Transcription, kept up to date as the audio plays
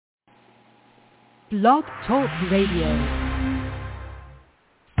Blog Talk Radio.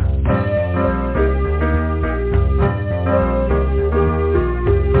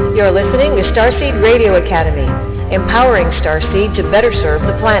 You're listening to Starseed Radio Academy, empowering Starseed to better serve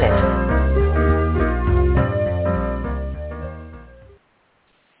the planet.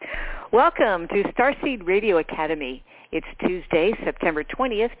 Welcome to Starseed Radio Academy. It's Tuesday, September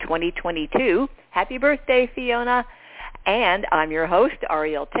 20th, 2022. Happy birthday, Fiona. And I'm your host,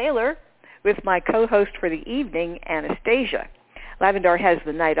 Ariel Taylor, with my co-host for the evening, Anastasia. Lavendar has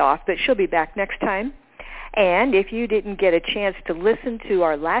the night off, but she'll be back next time. And if you didn't get a chance to listen to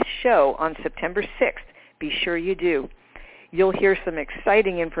our last show on September 6th, be sure you do. You'll hear some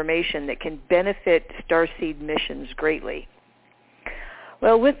exciting information that can benefit Starseed missions greatly.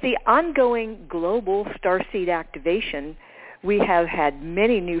 Well, with the ongoing global Starseed activation, we have had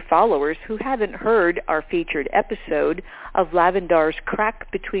many new followers who haven't heard our featured episode of Lavendar's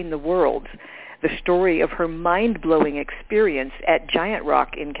Crack Between the Worlds, the story of her mind-blowing experience at Giant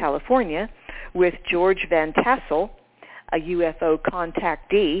Rock in California with George Van Tassel, a UFO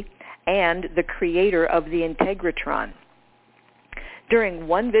contactee, and the creator of the Integratron. During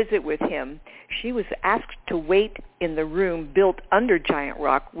one visit with him, she was asked to wait in the room built under Giant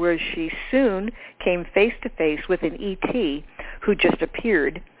Rock, where she soon came face-to-face with an ET who just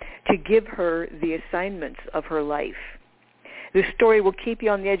appeared to give her the assignments of her life. This story will keep you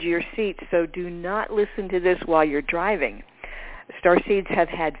on the edge of your seat, so do not listen to this while you're driving. Starseeds have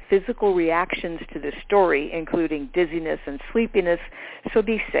had physical reactions to this story, including dizziness and sleepiness, so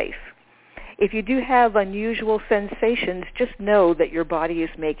be safe. If you do have unusual sensations, just know that your body is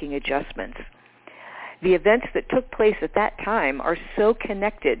making adjustments. The events that took place at that time are so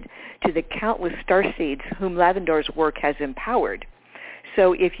connected to the countless starseeds whom Lavendar's work has empowered.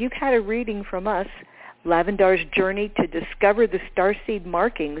 So if you've had a reading from us, Lavendar's journey to discover the starseed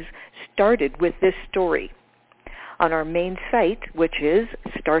markings started with this story. On our main site, which is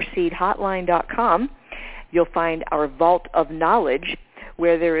starseedhotline.com, you'll find our Vault of Knowledge,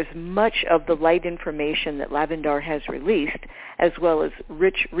 where there is much of the light information that Lavendar has released, as well as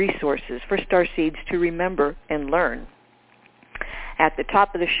rich resources for starseeds to remember and learn. At the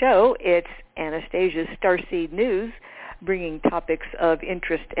top of the show, it's Anastasia's Starseed News, bringing topics of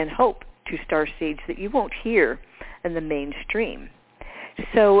interest and hope to starseeds that you won't hear in the mainstream.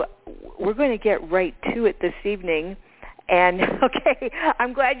 So we're going to get right to it this evening. And, okay,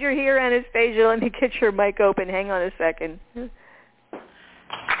 I'm glad you're here, Anastasia. Let me get your mic open. Hang on a second.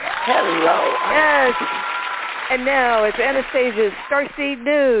 Hello. Yes. And now it's Anastasia's Starseed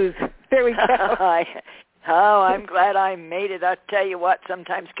News. There we go. I'm glad I made it. I tell you what,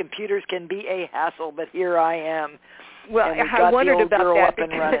 sometimes computers can be a hassle, but here I am. Well, I wondered about that. Up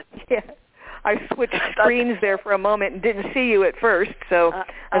and running. Yeah. I switched screens there for a moment and didn't see you at first, so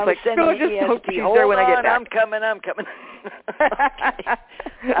I was like, oh, just hope she's there when I get back. I'm coming. Okay.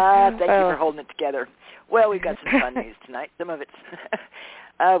 Thank you for holding it together. Well, we've got some fun news tonight. Some of it's,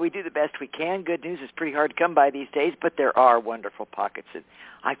 we do the best we can. Good news is pretty hard to come by these days, but there are wonderful pockets, and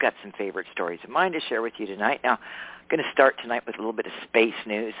I've got some favorite stories of mine to share with you tonight. Now, I'm going to start tonight with a little bit of space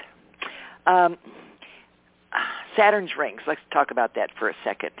news. Saturn's rings. Let's talk about that for a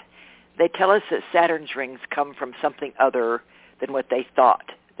second. They tell us that Saturn's rings come from something other than what they thought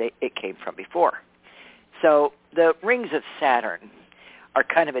it came from before. So the rings of Saturn are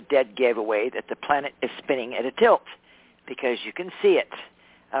kind of a dead giveaway that the planet is spinning at a tilt, because you can see it.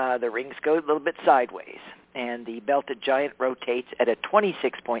 The rings go a little bit sideways, and the belted giant rotates at a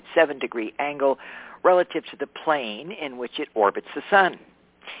 26.7-degree angle relative to the plane in which it orbits the sun.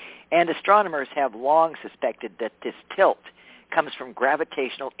 And astronomers have long suspected that this tilt comes from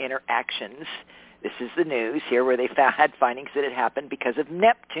gravitational interactions. This is the news here, where they had findings that it happened because of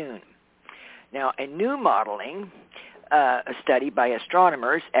Neptune. Now, a new modeling, a study by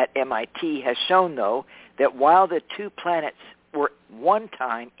astronomers at MIT has shown, though, that while the two planets were one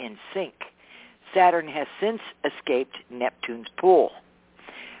time in sync, Saturn has since escaped Neptune's pull.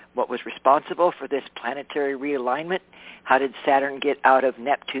 What was responsible for this planetary realignment? How did Saturn get out of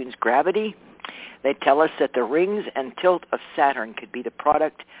Neptune's gravity? They tell us that the rings and tilt of Saturn could be the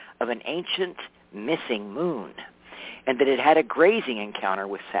product of an ancient missing moon, and that it had a grazing encounter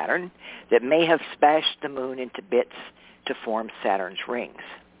with Saturn that may have smashed the moon into bits to form Saturn's rings.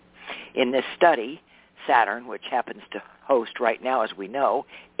 In this study, Saturn, which happens to host right now, as we know,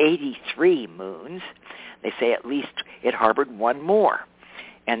 83 moons, they say at least it harbored one more,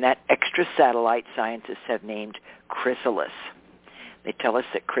 and that extra satellite scientists have named Chrysalis. They tell us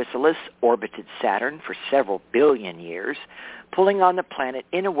that Chrysalis orbited Saturn for several billion years, pulling on the planet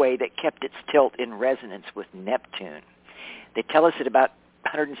in a way that kept its tilt in resonance with Neptune. They tell us that about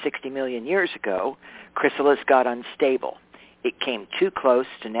 160 million years ago, Chrysalis got unstable. It came too close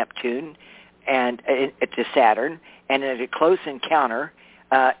to Neptune and to Saturn, and in a close encounter,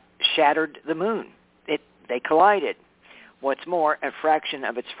 shattered the moon. They collided. What's more, a fraction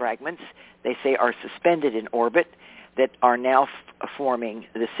of its fragments, they say, are suspended in orbit that are now forming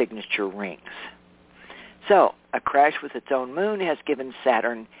the signature rings. So, a crash with its own moon has given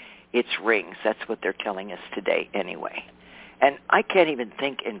Saturn its rings. That's what they're telling us today anyway. And I can't even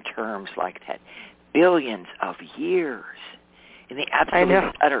think in terms like that. Billions of years in the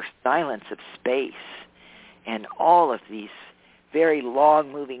absolute utter silence of space, and all of these very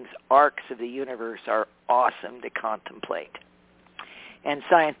long-moving arcs of the universe are awesome to contemplate. And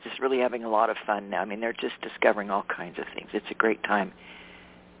science is really having a lot of fun now. I mean, they're just discovering all kinds of things. It's a great time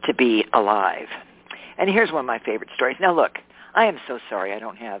to be alive. And here's one of my favorite stories. Now, look, I am so sorry I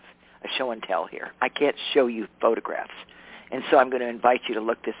don't have a show and tell here. I can't show you photographs. And so I'm going to invite you to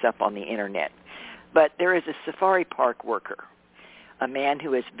look this up on the Internet. But there is a safari park worker, a man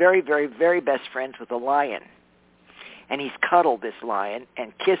who is very, very, very best friends with a lion. And he's cuddled this lion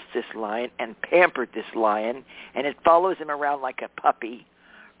and kissed this lion and pampered this lion, and it follows him around like a puppy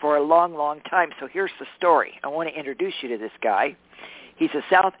for a long, long time. So here's the story. I want to introduce you to this guy. He's a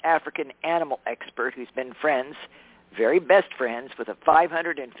South African animal expert who's been friends, very best friends, with a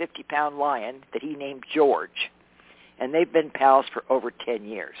 550-pound lion that he named George. And they've been pals for over 10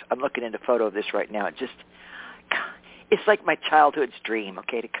 years. I'm looking at a photo of this right now. It's like my childhood's dream,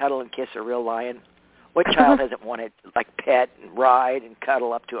 okay, to cuddle and kiss a real lion. What child hasn't wanted to, like, pet and ride and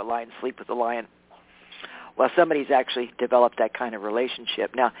cuddle up to a lion, sleep with a lion? Well, somebody's actually developed that kind of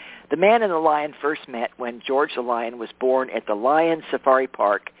relationship. Now, the man and the lion first met when George the lion was born at the Lion Safari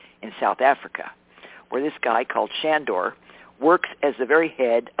Park in South Africa, where this guy called Shandor works as the very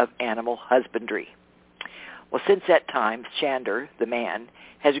head of animal husbandry. Well, since that time, Shandor, the man,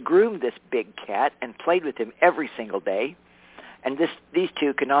 has groomed this big cat and played with him every single day. And these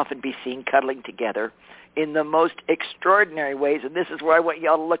two can often be seen cuddling together in the most extraordinary ways. And this is where I want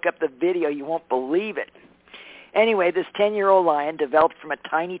you all to look up the video. You won't believe it. Anyway, this 10-year-old lion developed from a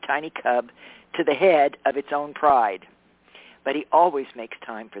tiny, tiny cub to the head of its own pride. But he always makes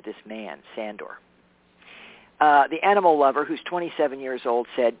time for this man, Sandor. The animal lover, who's 27 years old,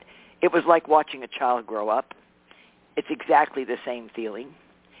 said, "It was like watching a child grow up. It's exactly the same feeling."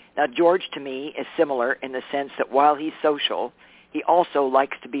 Now, George, to me, is similar in the sense that while he's social, he also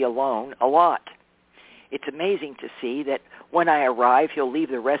likes to be alone a lot. It's amazing to see that when I arrive, he'll leave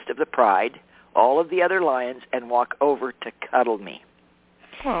the rest of the pride, all of the other lions, and walk over to cuddle me.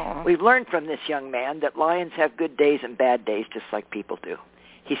 Aww. We've learned from this young man that lions have good days and bad days just like people do.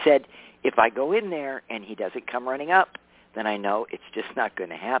 He said, if I go in there and he doesn't come running up, then I know it's just not going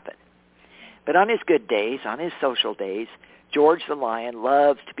to happen. But on his good days, on his social days, George the lion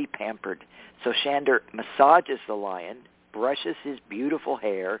loves to be pampered. So Shandor massages the lion, brushes his beautiful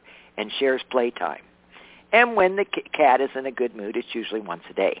hair, and shares playtime. And when the cat is in a good mood, it's usually once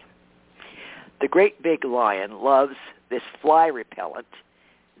a day. The great big lion loves this fly repellent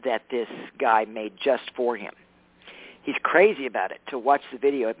that this guy made just for him. He's crazy about it. To watch the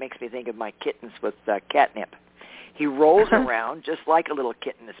video, it makes me think of my kittens with catnip. He rolls around just like a little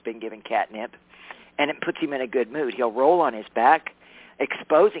kitten that's been given catnip, and it puts him in a good mood. He'll roll on his back,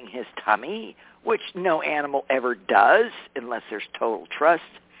 exposing his tummy, which no animal ever does unless there's total trust,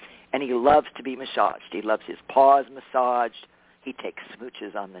 and he loves to be massaged. He loves his paws massaged. He takes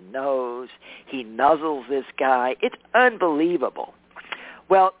smooches on the nose. He nuzzles this guy. It's unbelievable.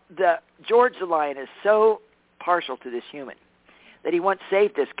 Well, George the lion is so partial to this human that he once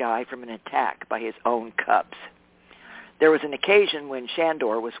saved this guy from an attack by his own cubs. There was an occasion when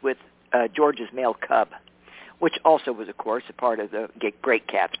Shandor was with George's male cub, which also was, of course, a part of the great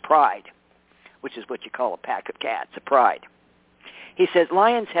cat's pride, which is what you call a pack of cats, a pride. He says,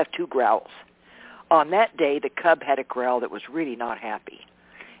 lions have two growls. On that day, the cub had a growl that was really not happy,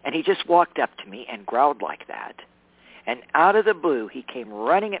 and he just walked up to me and growled like that, and out of the blue, he came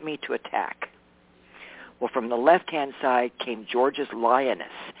running at me to attack. Well, from the left-hand side came George's lioness,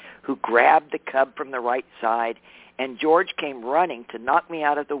 who grabbed the cub from the right side, and George came running to knock me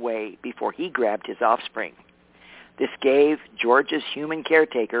out of the way before he grabbed his offspring. This gave George's human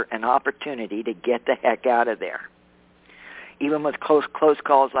caretaker an opportunity to get the heck out of there. Even with close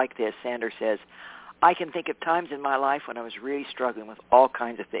calls like this, Sandor says, I can think of times in my life when I was really struggling with all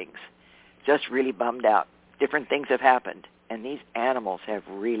kinds of things, just really bummed out. Different things have happened, and these animals have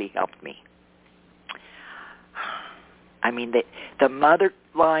really helped me. I mean, the mother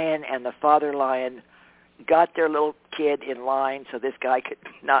lion and the father lion got their little kid in line so this guy could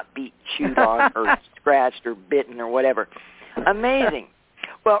not be chewed on or scratched or bitten or whatever. Amazing.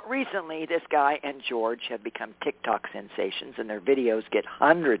 Well, recently, this guy and George have become TikTok sensations, and their videos get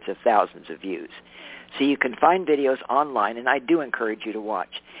hundreds of thousands of views. So you can find videos online, and I do encourage you to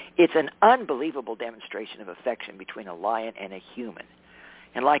watch. It's an unbelievable demonstration of affection between a lion and a human.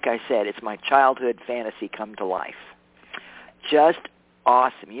 And like I said, it's my childhood fantasy come to life. Just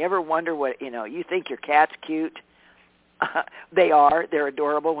awesome. You ever wonder what, you think your cat's cute? They are. They're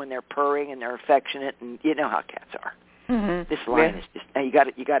adorable when they're purring and they're affectionate, and you know how cats are. Mm-hmm. This lion is just, you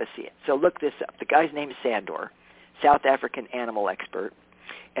got to see it. So look this up. The guy's name is Sandor, South African animal expert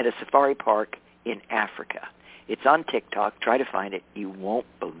at a safari park in Africa. It's on TikTok. Try to find it. You won't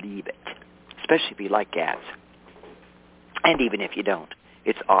believe it, especially if you like cats. And even if you don't,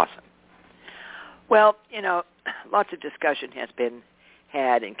 it's awesome. Well, lots of discussion has been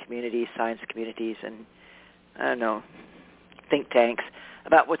had in communities, science communities, and, think tanks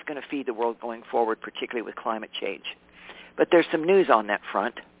about what's going to feed the world going forward, particularly with climate change. But there's some news on that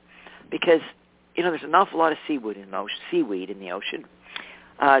front because, there's an awful lot of seaweed in the ocean.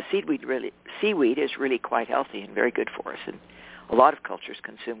 Seaweed is really quite healthy and very good for us, and a lot of cultures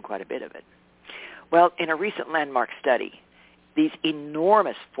consume quite a bit of it. Well, in a recent landmark study, these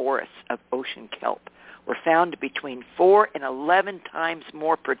enormous forests of ocean kelp were found to be between 4 and 11 times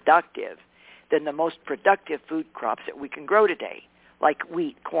more productive than the most productive food crops that we can grow today, like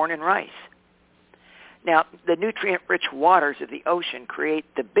wheat, corn, and rice. Now, the nutrient-rich waters of the ocean create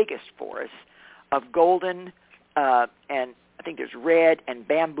the biggest forests of golden and I think there's red and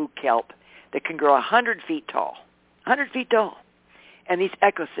bamboo kelp that can grow 100 feet tall. 100 feet tall. And these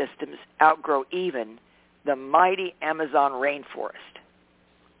ecosystems outgrow even the mighty Amazon rainforest.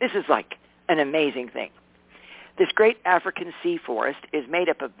 This is like an amazing thing. This great African sea forest is made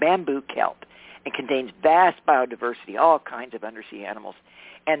up of bamboo kelp and contains vast biodiversity, all kinds of undersea animals,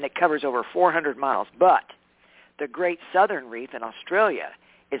 and that covers over 400 miles. But the Great Southern Reef in Australia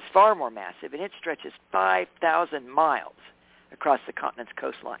is far more massive, and it stretches 5,000 miles across the continent's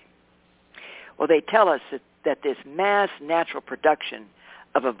coastline. Well, they tell us that this mass natural production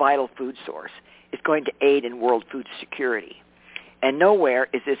of a vital food source is going to aid in world food security. And nowhere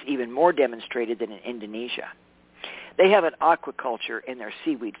is this even more demonstrated than in Indonesia. They have an aquaculture in their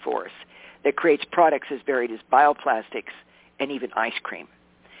seaweed forests that creates products as varied as bioplastics and even ice cream.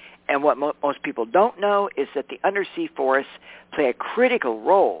 And what most people don't know is that the undersea forests play a critical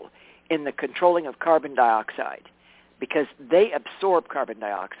role in the controlling of carbon dioxide because they absorb carbon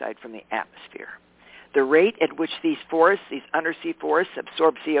dioxide from the atmosphere. The rate at which these undersea forests,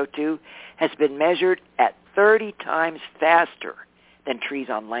 absorb CO2 has been measured at 30 times faster than trees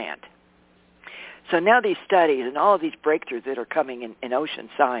on land. So now these studies and all of these breakthroughs that are coming in ocean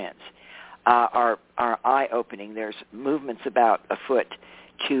science are eye-opening. There's movements afoot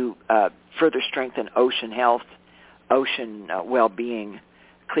to further strengthen ocean health, ocean well-being,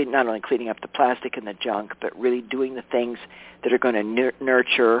 not only cleaning up the plastic and the junk, but really doing the things that are going to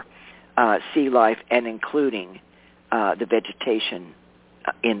nurture sea life and including the vegetation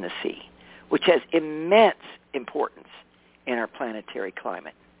in the sea, which has immense importance in our planetary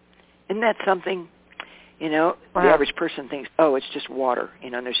climate. Isn't that something? Wow. The average person thinks, it's just water,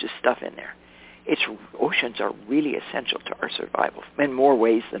 and there's just stuff in there. Oceans are really essential to our survival in more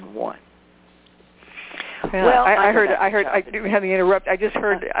ways than one. Yeah, well, I didn't have to interrupt. I just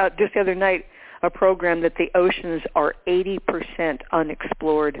heard just the other night a program that the oceans are 80%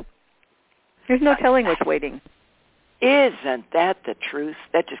 unexplored. There's no telling what's waiting. Isn't that the truth?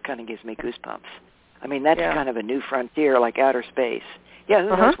 That just kind of gives me goosebumps. I mean, that's kind of a new frontier, like outer space. Yeah, who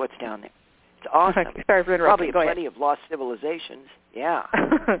knows what's down there? It's awesome. Sorry for interrupting. Probably plenty of lost civilizations. Yeah.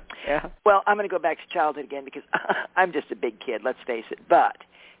 Yeah. Well, I'm going to go back to childhood again because I'm just a big kid, let's face it. But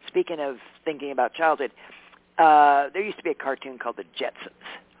speaking of thinking about childhood, there used to be a cartoon called The Jetsons.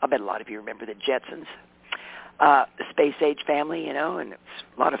 I bet a lot of you remember The Jetsons. The Space Age family, and it's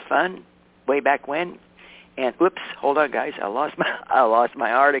a lot of fun way back when. And whoops, hold on, guys. I lost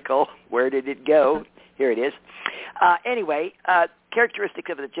my article. Where did it go? Here it is. Anyway,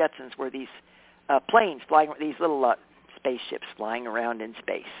 characteristics of the Jetsons were these planes flying, these little spaceships flying around in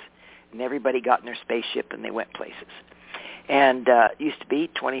space. And everybody got in their spaceship and they went places. And it used to be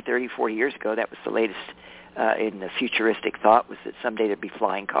 20, 30, 40 years ago, that was the latest in the futuristic thought, was that someday there'd be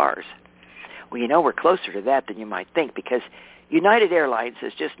flying cars. Well, we're closer to that than you might think because United Airlines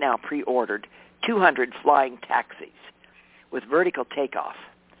has just now pre-ordered 200 flying taxis with vertical takeoff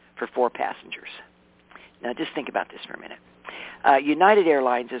for 4 passengers. Now, just think about this for a minute. United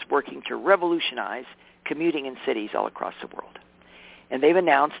Airlines is working to revolutionize commuting in cities all across the world. And they've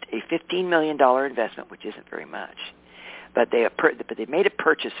announced a $15 million investment, which isn't very much. But they made a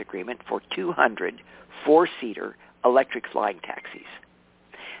purchase agreement for 200 four-seater electric flying taxis.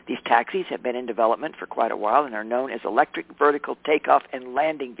 These taxis have been in development for quite a while and are known as electric vertical takeoff and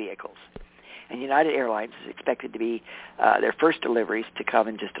landing vehicles. And United Airlines is expected to be their first deliveries to come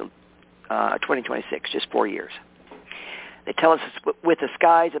in just 2026, just 4 years. They tell us with the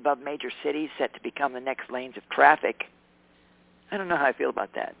skies above major cities set to become the next lanes of traffic. I don't know how I feel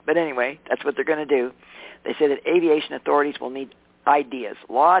about that. But anyway, that's what they're going to do. They say that aviation authorities will need ideas,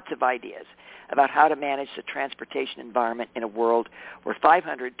 lots of ideas, about how to manage the transportation environment in a world where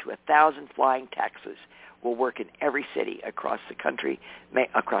 500 to 1,000 flying taxis will work in every city across the country,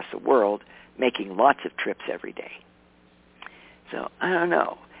 across the world, making lots of trips every day. So, I don't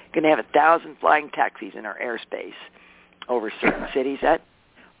know. Going to have 1,000 flying taxis in our airspace over certain cities.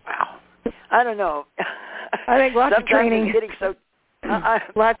 Wow. I don't know. I think lots of training. I'm getting so, lots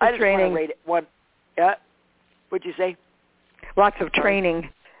of I just training. Want to rate it one. Yeah. What'd you say? Lots of training.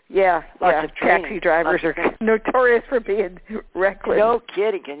 Yeah, lots of training. Taxi drivers are notorious for being reckless. No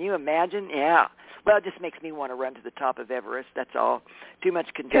kidding. Can you imagine? Yeah. Well, it just makes me want to run to the top of Everest. That's all. Too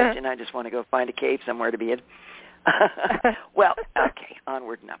much congestion. I just want to go find a cave somewhere to be in. Well, okay,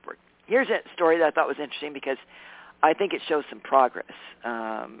 onward and upward. Here's a story that I thought was interesting because I think it shows some progress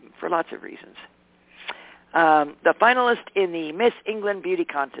for lots of reasons. The finalist in the Miss England beauty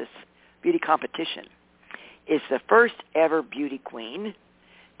competition is the first ever beauty queen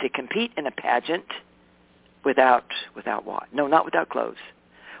to compete in a pageant without what? No, not without clothes.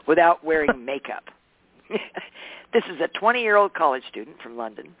 Without wearing makeup. This is a 20-year-old college student from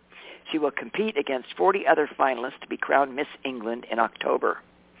London. She will compete against 40 other finalists to be crowned Miss England in October.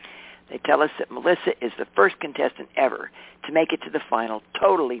 They tell us that Melissa is the first contestant ever to make it to the final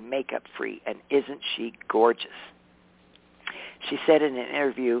totally makeup-free, and isn't she gorgeous? She said in an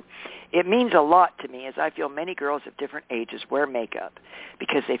interview, "It means a lot to me as I feel many girls of different ages wear makeup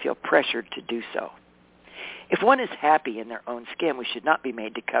because they feel pressured to do so. If one is happy in their own skin, we should not be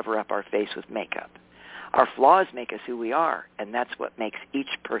made to cover up our face with makeup. Our flaws make us who we are, and that's what makes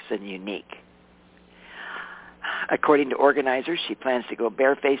each person unique." According to organizers, she plans to go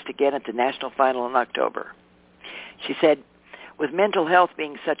barefaced again at the national final in October. She said, "With mental health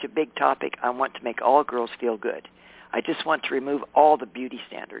being such a big topic, I want to make all girls feel good. I just want to remove all the beauty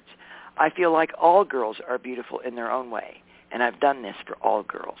standards. I feel like all girls are beautiful in their own way, and I've done this for all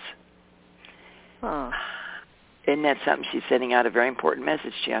girls." Oh. Isn't that something? She's sending out a very important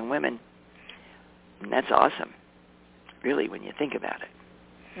message to young women. And that's awesome, really, when you think about it.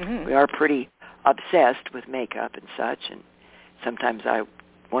 Mm-hmm. We are pretty obsessed with makeup and such, and sometimes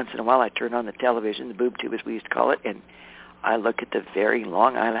once in a while I turn on the television, the boob tube as we used to call it, and I look at the very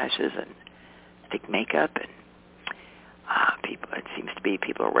long eyelashes and thick makeup, and it seems to be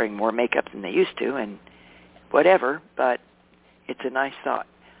people are wearing more makeup than they used to, and whatever, but it's a nice thought.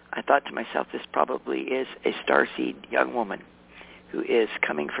 I thought to myself, this probably is a starseed young woman who is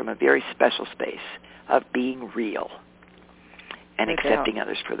coming from a very special space of being real and accepting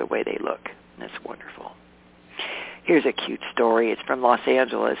others for the way they look. That's wonderful. Here's a cute story. It's from Los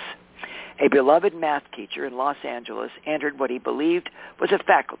Angeles. A beloved math teacher in Los Angeles entered what he believed was a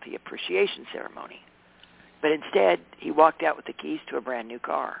faculty appreciation ceremony. But instead, he walked out with the keys to a brand new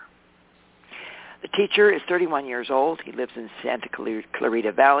car. The teacher is 31 years old. He lives in Santa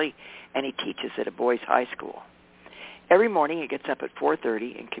Clarita Valley, and he teaches at a boys' high school. Every morning he gets up at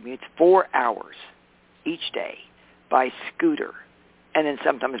 4:30 and commutes 4 hours each day by scooter and then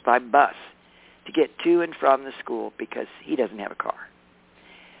sometimes by bus to get to and from the school because he doesn't have a car.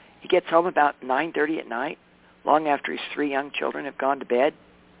 He gets home about 9:30 at night, long after his 3 young children have gone to bed.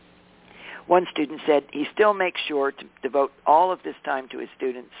 One student said he still makes sure to devote all of this time to his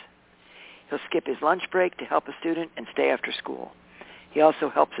students. He'll skip his lunch break to help a student and stay after school. He also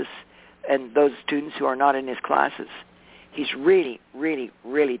helps us and those students who are not in his classes. He's really, really,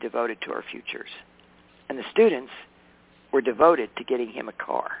 really devoted to our futures. And the students were devoted to getting him a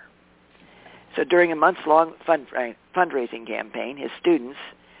car. So during a months-long fundraising campaign, his students,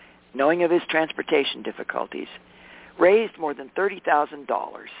 knowing of his transportation difficulties, raised more than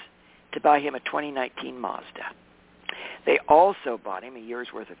 $30,000 to buy him a 2019 Mazda. They also bought him a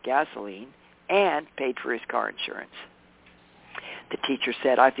year's worth of gasoline and paid for his car insurance. The teacher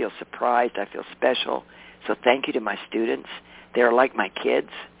said, "I feel surprised, I feel special, so thank you to my students. They are like my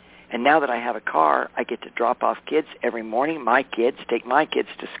kids. And now that I have a car, I get to drop off kids every morning, my kids, take my kids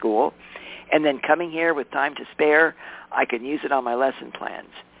to school. And then coming here with time to spare, I can use it on my lesson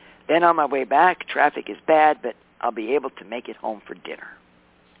plans. Then on my way back, traffic is bad, but I'll be able to make it home for dinner."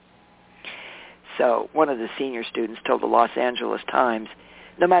 So one of the senior students told the Los Angeles Times,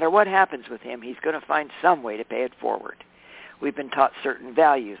 "No matter what happens with him, he's going to find some way to pay it forward. We've been taught certain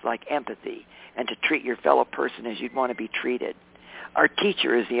values like empathy and to treat your fellow person as you'd want to be treated. Our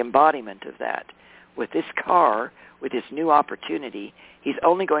teacher is the embodiment of that. With this car, with this new opportunity, he's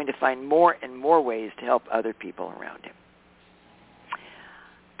only going to find more and more ways to help other people around him.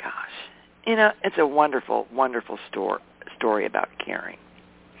 Gosh, it's a wonderful, wonderful story about caring.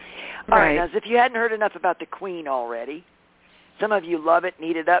 All right, now, as if you hadn't heard enough about the Queen already, some of you love it,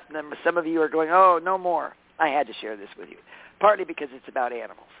 need it up, and then some of you are going, oh, no more. I had to share this with you, partly because it's about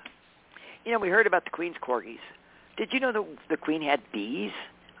animals. We heard about the Queen's corgis. Did you know the Queen had bees?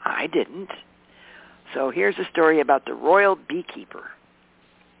 I didn't. So here's a story about the royal beekeeper.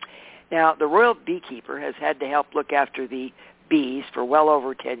 Now, the royal beekeeper has had to help look after the bees for well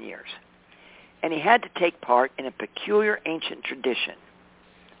over 10 years. And he had to take part in a peculiar ancient tradition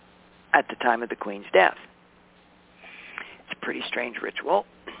at the time of the Queen's death. It's a pretty strange ritual.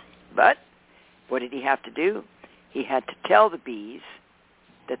 But what did he have to do? He had to tell the bees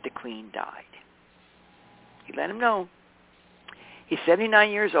that the Queen died. He let them know. He's 79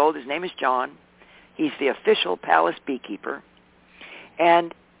 years old. His name is John. He's the official palace beekeeper.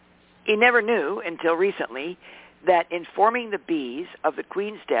 And he never knew until recently that informing the bees of the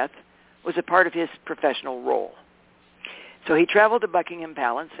Queen's death was a part of his professional role. So he traveled to Buckingham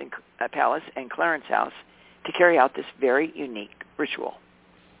Palace and Clarence House to carry out this very unique ritual.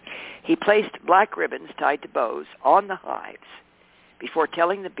 He placed black ribbons tied to bows on the hives before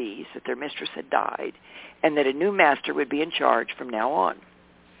telling the bees that their mistress had died and that a new master would be in charge from now on.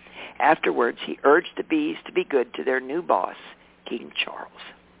 Afterwards, he urged the bees to be good to their new boss, King Charles.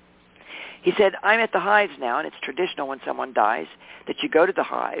 He said, I'm at the hives now, and it's traditional when someone dies that you go to the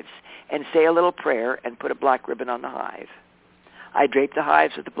hives and say a little prayer and put a black ribbon on the hive. I drape the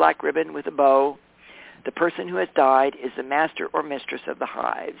hives with a black ribbon with a bow. The person who has died is the master or mistress of the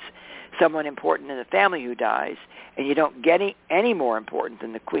hives, someone important in the family who dies, and you don't get any more important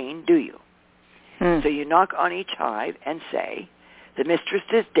than the Queen, do you? So you knock on each hive and say, the mistress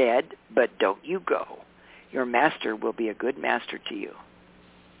is dead, but don't you go. Your master will be a good master to you.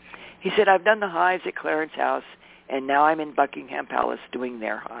 He said, I've done the hives at Clarence House, and now I'm in Buckingham Palace doing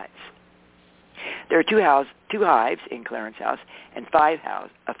their hives. There are two hives in Clarence House and five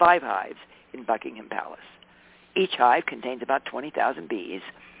hives in Buckingham Palace. Each hive contains about 20,000 bees,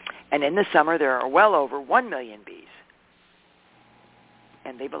 and in the summer there are well over 1 million bees,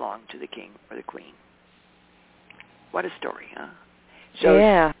 and they belong to the king or the queen. What a story, huh?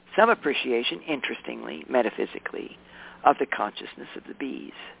 Shows some appreciation, interestingly, metaphysically, of the consciousness of the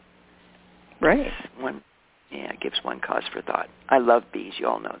bees. Right. It gives one cause for thought. I love bees. You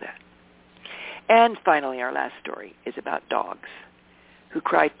all know that. And finally, our last story is about dogs who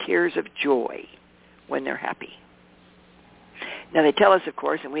cry tears of joy when they're happy. Now, they tell us, of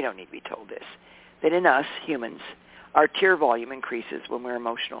course, and we don't need to be told this, that in us, humans, our tear volume increases when we're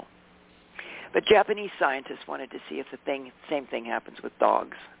emotional. But Japanese scientists wanted to see if the same thing happens with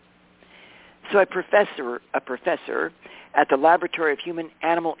dogs. So a professor at the Laboratory of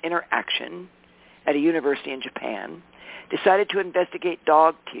Human-Animal Interaction at a university in Japan decided to investigate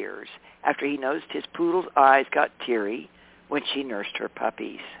dog tears after he noticed his poodle's eyes got teary when she nursed her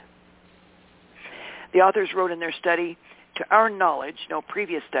puppies. The authors wrote in their study, to our knowledge, no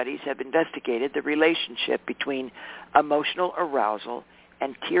previous studies have investigated the relationship between emotional arousal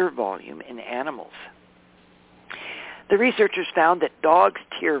and tear volume in animals. The researchers found that dogs'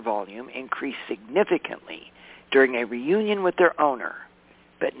 tear volume increased significantly during a reunion with their owner,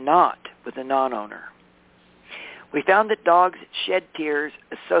 but not with a non-owner. We found that dogs shed tears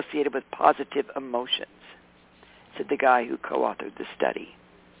associated with positive emotions, said the guy who co-authored the study.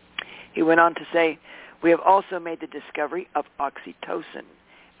 He went on to say, we have also made the discovery of oxytocin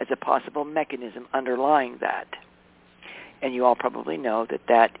as a possible mechanism underlying that. And you all probably know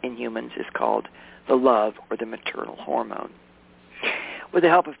that in humans is called the love or the maternal hormone. With the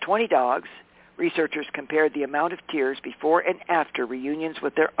help of 20 dogs, researchers compared the amount of tears before and after reunions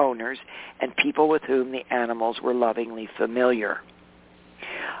with their owners and people with whom the animals were lovingly familiar.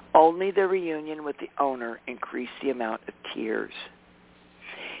 Only the reunion with the owner increased the amount of tears.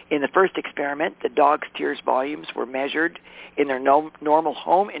 In the first experiment, the dog's tears volumes were measured in their normal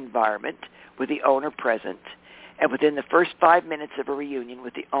home environment with the owner present, and within the first 5 minutes of a reunion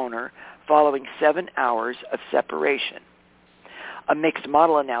with the owner following 7 hours of separation. A mixed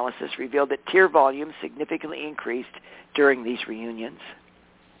model analysis revealed that tear volume significantly increased during these reunions.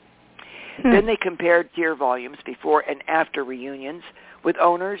 Then they compared tear volumes before and after reunions with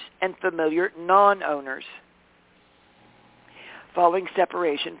owners and familiar non-owners. Following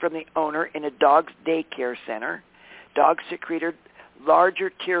separation from the owner in a dog's daycare center, dogs secreted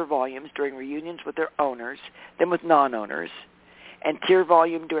larger tear volumes during reunions with their owners than with non-owners, and tear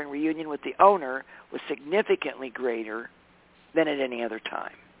volume during reunion with the owner was significantly greater than at any other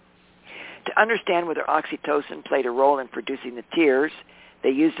time. To understand whether oxytocin played a role in producing the tears,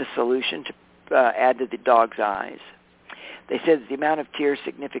 they used a solution to add to the dog's eyes. They said that the amount of tears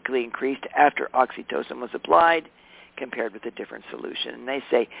significantly increased after oxytocin was applied compared with a different solution. And they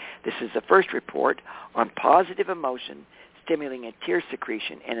say this is the first report on positive emotion stimulating a tear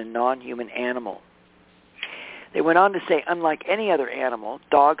secretion in a non-human animal. They went on to say, unlike any other animal,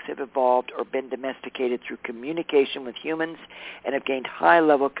 dogs have evolved or been domesticated through communication with humans and have gained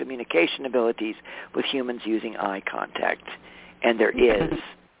high-level communication abilities with humans using eye contact. And there is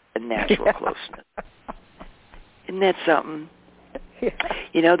a natural closeness. Isn't that something?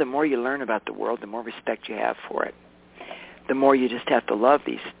 You know, the more you learn about the world, the more respect you have for it. The more you just have to love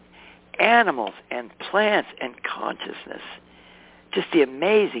these animals and plants and consciousness. Just the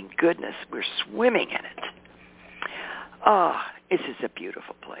amazing goodness. We're swimming in it. This is a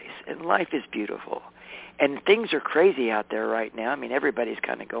beautiful place, and life is beautiful. And things are crazy out there right now. I mean, everybody's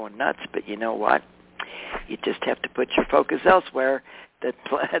kind of going nuts, but you know what? You just have to put your focus elsewhere.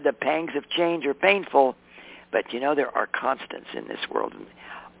 The pangs of change are painful, but you know, there are constants in this world. And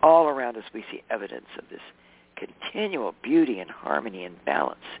all around us we see evidence of this continual beauty and harmony and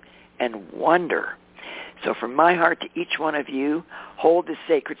balance and wonder. So from my heart to each one of you, hold this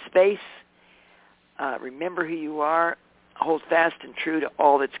sacred space. Remember who you are. Hold fast and true to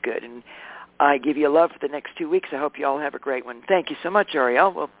all that's good. And I give you love for the next 2 weeks. I hope you all have a great one. Thank you so much,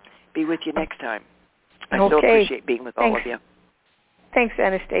 Ariel. We'll be with you next time. I so appreciate being with all of you. Thanks,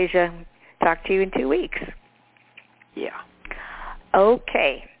 Anastasia. Talk to you in 2 weeks. Yeah.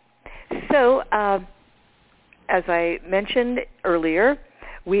 Okay. So, as I mentioned earlier,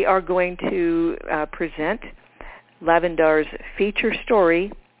 we are going to present Lavendar's feature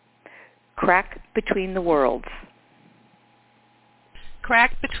story, Crack Between the Worlds.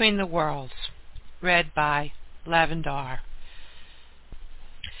 Crack Between the Worlds, read by Lavendar.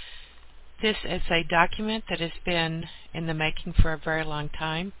 This is a document that has been in the making for a very long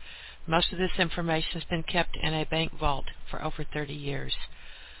time. Most of this information has been kept in a bank vault for over 30 years.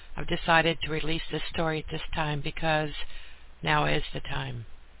 I've decided to release this story at this time because now is the time.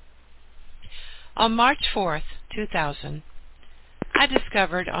 On March 4th, 2000, I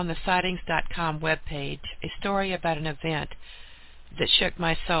discovered on the Sightings.com webpage a story about an event that shook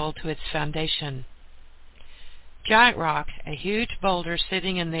my soul to its foundation. Giant Rock, a huge boulder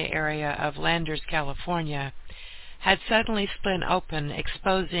sitting in the area of Landers, California, had suddenly split open,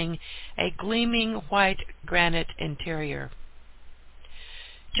 exposing a gleaming white granite interior.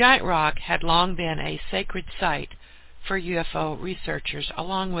 Giant Rock had long been a sacred site for UFO researchers,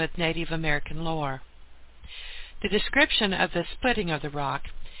 along with Native American lore. The description of the splitting of the rock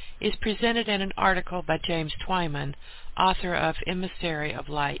is presented in an article by James Twyman, author of Emissary of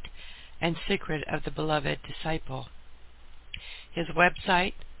Light and Secret of the Beloved Disciple. His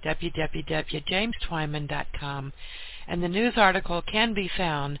website, www.jamestwyman.com, and the news article can be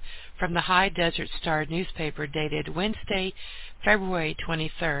found from the High Desert Star newspaper dated Wednesday, February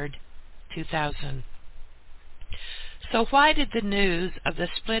 23, 2000. So why did the news of the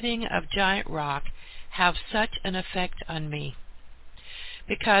splitting of Giant Rock have such an effect on me?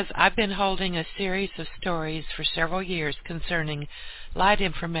 Because I've been holding a series of stories for several years concerning light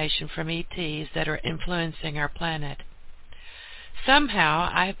information from ETs that are influencing our planet. Somehow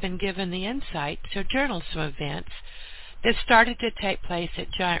I have been given the insight to journal some events that started to take place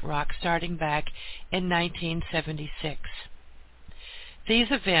at Giant Rock starting back in 1976. These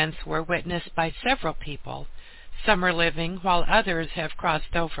events were witnessed by several people. Some are living while others have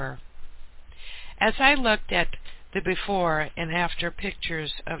crossed over. As I looked at the before and after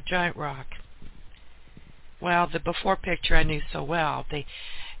pictures of Giant Rock, well, the before picture I knew so well.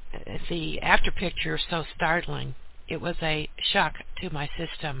 The after picture is so startling. It was a shock to my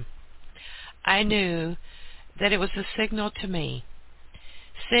system. I knew that it was a signal to me.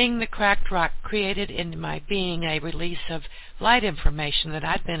 Seeing the cracked rock created in my being a release of light information that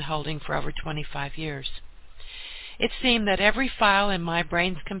I'd been holding for over 25 years. It seemed that every file in my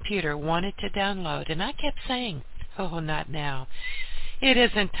brain's computer wanted to download, and I kept saying, "Oh, not now. It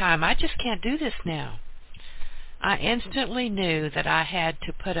isn't time. I just can't do this now." I instantly knew that I had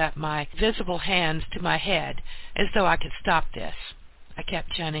to put up my visible hands to my head as though I could stop this. I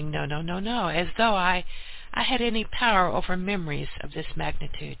kept chanting, "No, no, no, no," as though I had any power over memories of this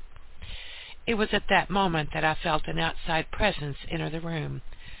magnitude. It was at that moment that I felt an outside presence enter the room,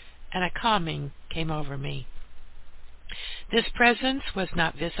 and a calming came over me. This presence was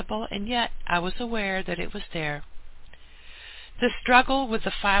not visible, and yet I was aware that it was there. The struggle with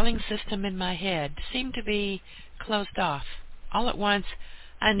the filing system in my head seemed to be closed off. All at once,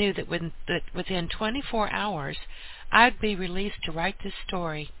 I knew that within 24 hours, I'd be released to write this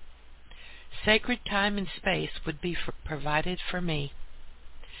story. Sacred time and space would be provided for me.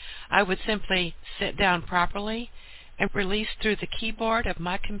 I would simply sit down properly and release through the keyboard of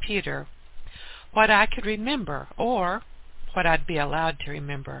my computer what I could remember or what I'd be allowed to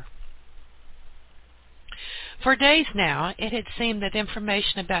remember. For days now, it had seemed that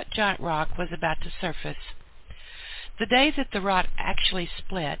information about Giant Rock was about to surface. The day that the rock actually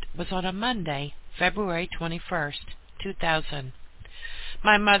split was on a Monday, February 21st, 2000.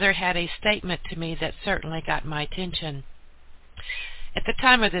 My mother had a statement to me that certainly got my attention. At the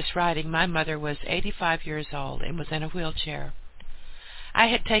time of this writing, my mother was 85 years old and was in a wheelchair. I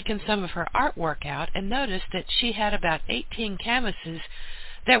had taken some of her artwork out and noticed that she had about 18 canvases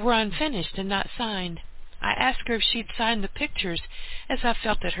that were unfinished and not signed. I asked her if she'd signed the pictures, as I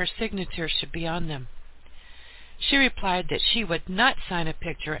felt that her signature should be on them. She replied that she would not sign a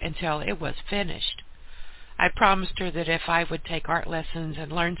picture until it was finished. I promised her that if I would take art lessons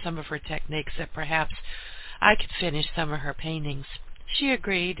and learn some of her techniques, that perhaps I could finish some of her paintings. She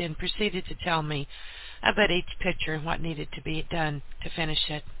agreed and proceeded to tell me about each picture and what needed to be done to finish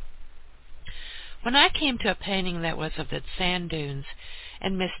it. When I came to a painting that was of the sand dunes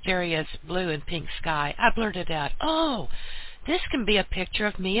and mysterious blue and pink sky, I blurted out, "Oh, this can be a picture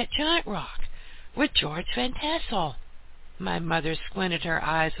of me at Giant Rock with George Van Tassel." My mother squinted her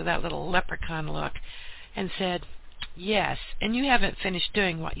eyes with that little leprechaun look and said, "Yes, and you haven't finished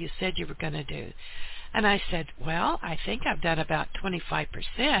doing what you said you were going to do." And I said, "Well, I think I've done about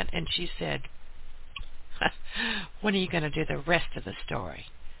 25%. And she said, "When are you going to do the rest of the story?"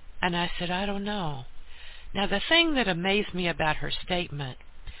 And I said, "I don't know." Now, the thing that amazed me about her statement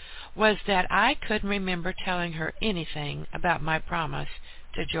was that I couldn't remember telling her anything about my promise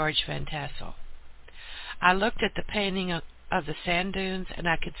to George Van Tassel. I looked at the painting of the sand dunes, and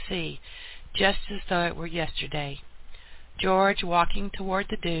I could see, just as though it were yesterday, George walking toward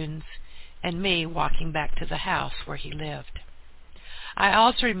the dunes and me walking back to the house where he lived. I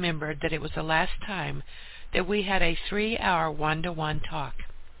also remembered that it was the last time that we had a 3-hour one-to-one talk.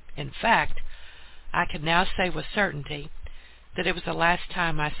 In fact, I can now say with certainty that it was the last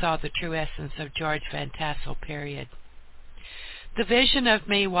time I saw the true essence of George Van Tassel, period. The vision of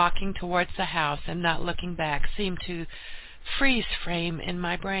me walking towards the house and not looking back seemed to freeze frame in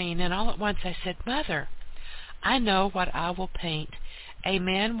my brain, and all at once I said, "Mother, I know what I will paint. A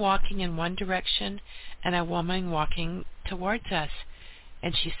man walking in one direction and a woman walking towards us."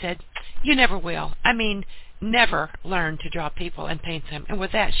 And she said, "You never will. Never learn to draw people and paint them." And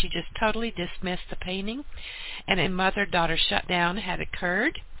with that, she just totally dismissed the painting, and a mother-daughter shutdown had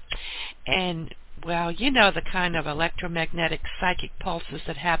occurred. And, well, you know the kind of electromagnetic psychic pulses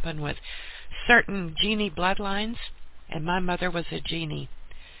that happen with certain genie bloodlines. And my mother was a genie,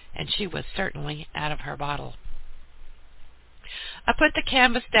 and she was certainly out of her bottle. I put the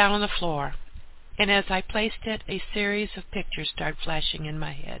canvas down on the floor, and as I placed it, a series of pictures started flashing in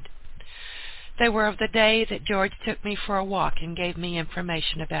my head. They were of the day that George took me for a walk and gave me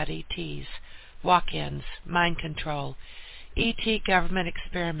information about ETs, walk-ins, mind control, ET government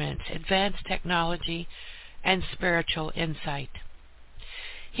experiments, advanced technology, and spiritual insight.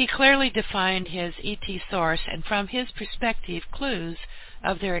 He clearly defined his ET source and, from his perspective, clues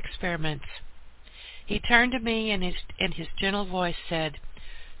of their experiments. He turned to me and in his gentle voice said,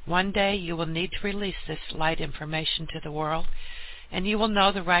 "One day you will need to release this light information to the world, and you will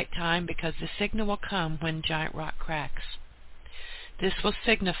know the right time because the signal will come when Giant Rock cracks. This will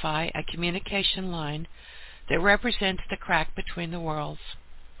signify a communication line that represents the crack between the worlds.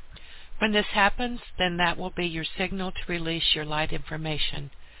 When this happens, then that will be your signal to release your light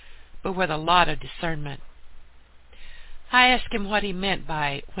information, but with a lot of discernment." I asked him what he meant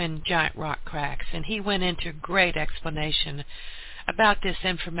by "when Giant Rock cracks," and he went into great explanation about this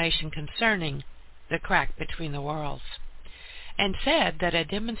information concerning the crack between the worlds, and said that a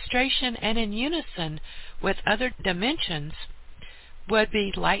demonstration and in unison with other dimensions would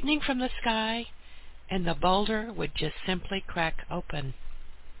be lightning from the sky, and the boulder would just simply crack open.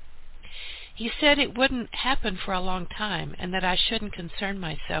 He said it wouldn't happen for a long time, and that I shouldn't concern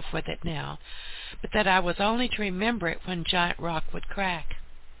myself with it now, but that I was only to remember it when Giant Rock would crack.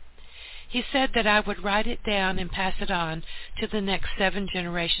 He said that I would write it down and pass it on to the next 7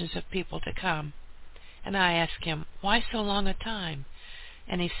 generations of people to come. And I asked him, "Why so long a time?"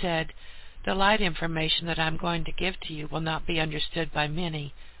 And he said, "The light information that I'm going to give to you will not be understood by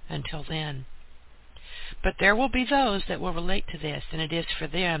many until then. But there will be those that will relate to this, and it is for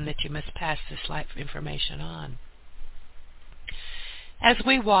them that you must pass this light information on." As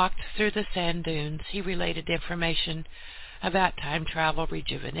we walked through the sand dunes, he related information about time travel,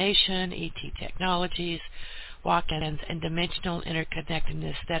 rejuvenation, ET technologies, walk-ins, and dimensional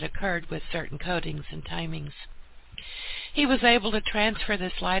interconnectedness that occurred with certain codings and timings. He was able to transfer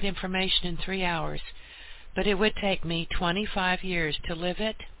this light information in 3 hours, but it would take me 25 years to live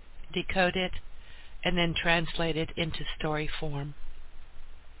it, decode it, and then translate it into story form.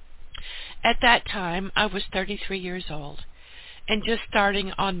 At that time, I was 33 years old, and just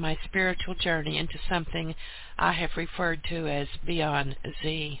starting on my spiritual journey into something I have referred to as Beyond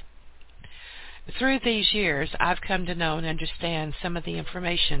Z. Through these years, I've come to know and understand some of the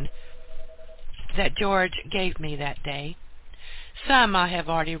information that George gave me that day. Some I have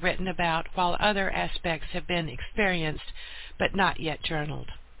already written about, while other aspects have been experienced but not yet journaled.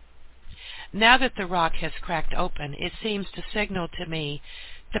 Now that the rock has cracked open, it seems to signal to me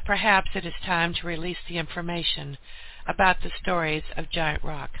that perhaps it is time to release the information about the stories of Giant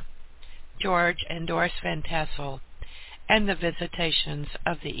Rock, George and Doris Van Tassel, and the visitations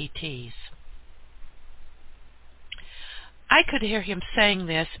of the ETs. I could hear him saying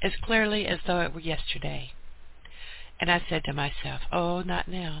this as clearly as though it were yesterday. And I said to myself, oh, not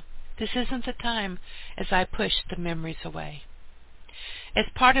now. This isn't the time, as I pushed the memories away. As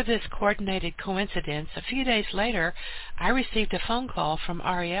part of this coordinated coincidence, a few days later, I received a phone call from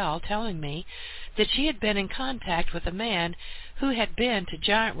Ariel telling me that she had been in contact with a man who had been to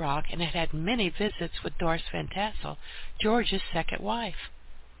Giant Rock and had had many visits with Doris Van Tassel, George's second wife.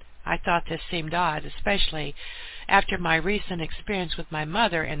 I thought this seemed odd, especially after my recent experience with my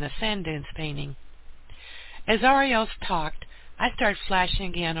mother and the sand dunes painting. As Ariel talked, I started flashing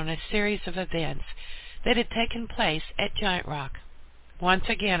again on a series of events that had taken place at Giant Rock. Once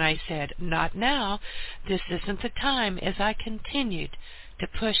again I said, not now, this isn't the time, as I continued to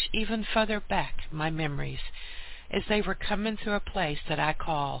push even further back my memories as they were coming through a place that I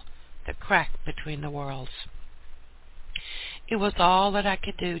call the crack between the worlds. It was all that I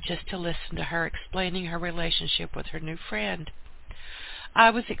could do just to listen to her explaining her relationship with her new friend. I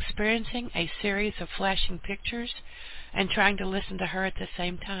was experiencing a series of flashing pictures and trying to listen to her at the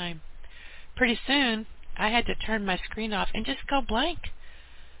same time. Pretty soon, I had to turn my screen off and just go blank.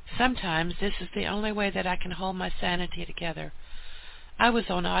 Sometimes this is the only way that I can hold my sanity together. I was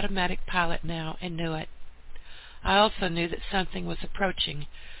on automatic pilot now and knew it. I also knew that something was approaching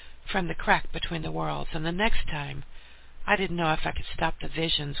from the crack between the worlds, and the next time, I didn't know if I could stop the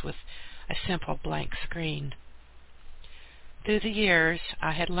visions with a simple blank screen. Through the years,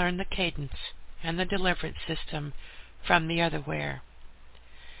 I had learned the cadence and the deliverance system from the Otherwhere.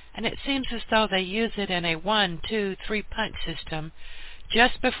 And it seems as though they use it in a 1, 2, 3 punch system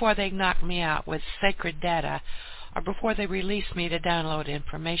just before they knock me out with sacred data or before they release me to download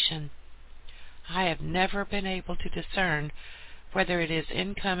information. I have never been able to discern whether it is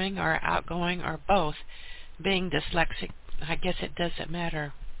incoming or outgoing or both. Being dyslexic, I guess it doesn't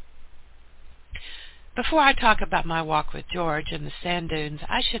matter. Before I talk about my walk with George and the sand dunes,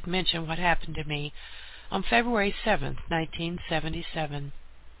 I should mention what happened to me on February 7th, 1977.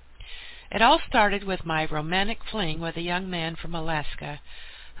 It all started with my romantic fling with a young man from Alaska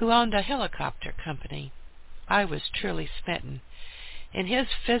who owned a helicopter company. I was truly smitten, and his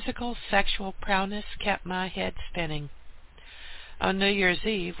physical, sexual prowess kept my head spinning. On New Year's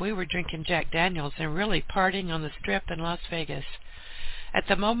Eve, we were drinking Jack Daniels and really partying on the Strip in Las Vegas. At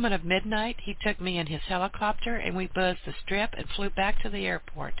the moment of midnight, he took me in his helicopter, and we buzzed the Strip and flew back to the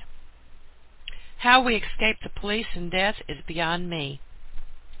airport. How we escaped the police and death is beyond me.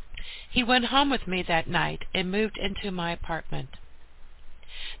 He went home with me that night and moved into my apartment.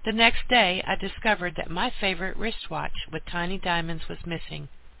 The next day, I discovered that my favorite wristwatch with tiny diamonds was missing.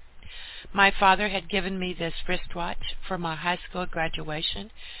 My father had given me this wristwatch for my high school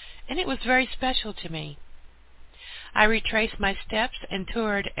graduation, and it was very special to me. I retraced my steps and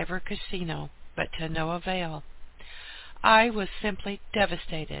toured every casino, but to no avail. I was simply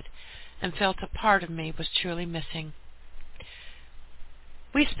devastated and felt a part of me was truly missing.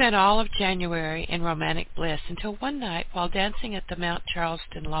 We spent all of January in romantic bliss until one night, while dancing at the Mount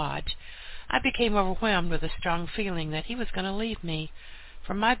Charleston Lodge, I became overwhelmed with a strong feeling that he was going to leave me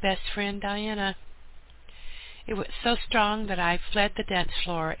for my best friend Diana. It was so strong that I fled the dance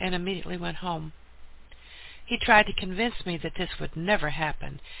floor and immediately went home. He tried to convince me that this would never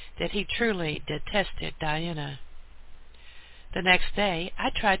happen, that he truly detested Diana. The next day, I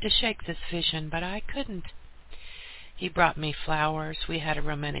tried to shake this vision, but I couldn't. He brought me flowers, we had a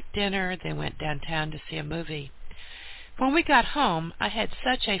romantic dinner, then went downtown to see a movie. When we got home, I had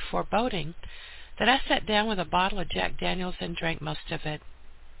such a foreboding that I sat down with a bottle of Jack Daniels and drank most of it.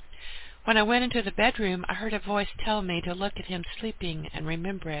 When I went into the bedroom, I heard a voice tell me to look at him sleeping and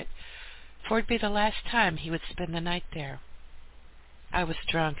remember it, for it would be the last time he would spend the night there. I was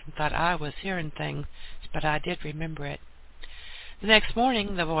drunk and thought I was hearing things, but I did remember it. The next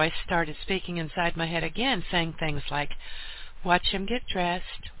morning, the voice started speaking inside my head again, saying things like, "Watch him get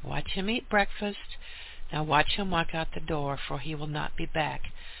dressed. Watch him eat breakfast. Now watch him walk out the door, for he will not be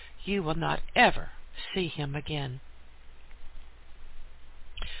back. You will not ever see him again."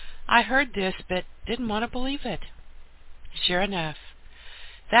 I heard this, but didn't want to believe it. Sure enough,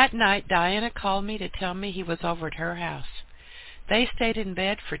 that night Diana called me to tell me he was over at her house. They stayed in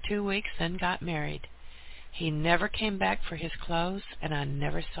bed for 2 weeks, then got married. He never came back for his clothes, and I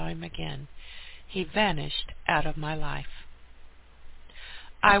never saw him again. He vanished out of my life.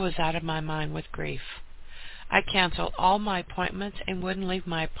 I was out of my mind with grief. I canceled all my appointments and wouldn't leave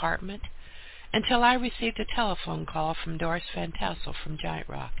my apartment until I received a telephone call from Doris Van Tassel from Giant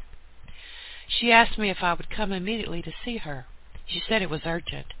Rock. She asked me if I would come immediately to see her. She said it was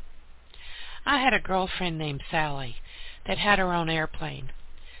urgent. I had a girlfriend named Sally that had her own airplane,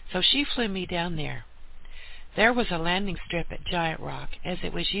 so she flew me down there. There was a landing strip at Giant Rock, as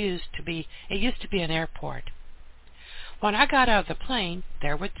it used to be an airport. When I got out of the plane,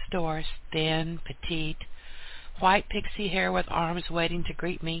 there was Doris, thin, petite, white pixie hair with arms waiting to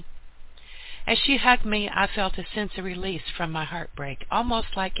greet me. As she hugged me, I felt a sense of release from my heartbreak,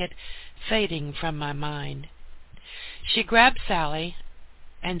 almost like it fading from my mind. She grabbed Sally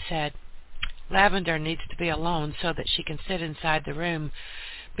and said, "Lavender needs to be alone so that she can sit inside the room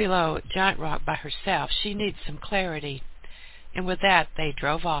below Giant Rock by herself. She needs some clarity." And with that, they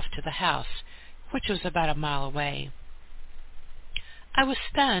drove off to the house, which was about a mile away. I was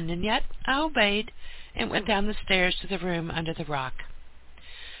stunned, and yet I obeyed and went down the stairs to the room under the rock.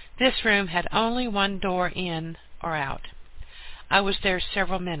 This room had only one door in or out. I was there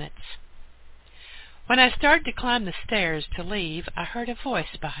several minutes. When I started to climb the stairs to leave, I heard a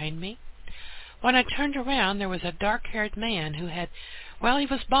voice behind me. When I turned around, there was a dark-haired man who he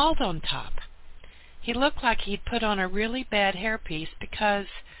was bald on top. He looked like he'd put on a really bad hairpiece because,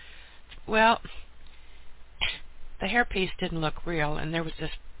 the hairpiece didn't look real, and there was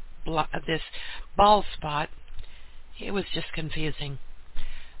this bald spot. It was just confusing.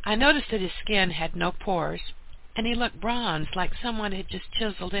 I noticed that his skin had no pores, and he looked bronzed, like someone had just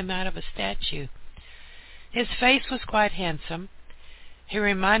chiseled him out of a statue. His face was quite handsome. He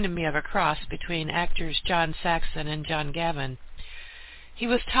reminded me of a cross between actors John Saxon and John Gavin. He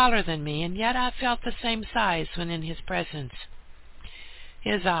was taller than me, and yet I felt the same size when in his presence.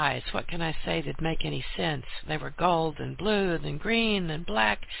 His eyes, what can I say that'd make any sense? They were gold and blue and green and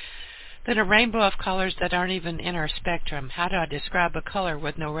black, then a rainbow of colors that aren't even in our spectrum. How do I describe a color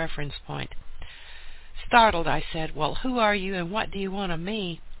with no reference point? Startled, I said, "Well, who are you and what do you want of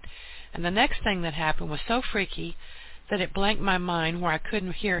me?" And the next thing that happened was so freaky that it blanked my mind where I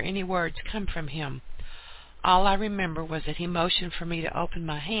couldn't hear any words come from him. All I remember was that he motioned for me to open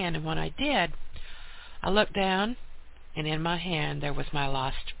my hand, and when I did, I looked down, and in my hand there was my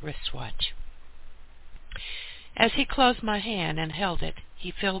lost wristwatch. As he closed my hand and held it,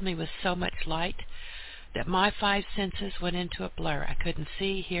 he filled me with so much light that my 5 senses went into a blur. I couldn't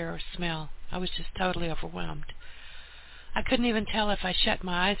see, hear, or smell. I was just totally overwhelmed. I couldn't even tell if I shut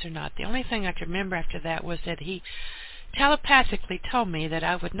my eyes or not. The only thing I could remember after that was that he telepathically told me that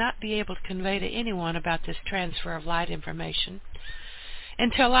I would not be able to convey to anyone about this transfer of light information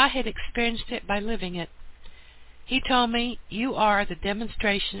until I had experienced it by living it. He told me, "You are the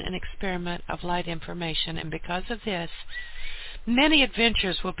demonstration and experiment of light information, and because of this, many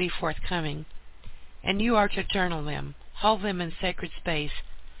adventures will be forthcoming, and you are to journal them, hold them in sacred space,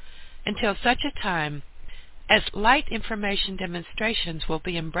 until such a time as light information demonstrations will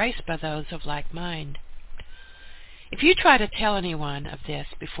be embraced by those of like mind. If you try to tell anyone of this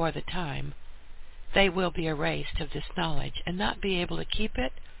before the time, they will be erased of this knowledge and not be able to keep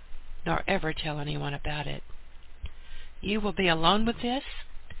it, nor ever tell anyone about it. You will be alone with this,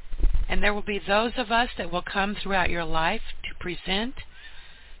 and there will be those of us that will come throughout your life to present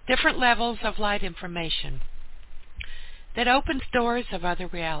different levels of light information that opens doors of other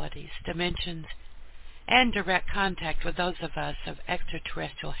realities, dimensions, and direct contact with those of us of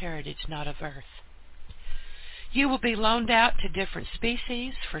extraterrestrial heritage, not of Earth. You will be loaned out to different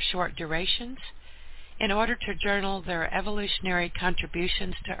species for short durations in order to journal their evolutionary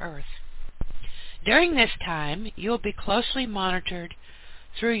contributions to Earth. During this time, you will be closely monitored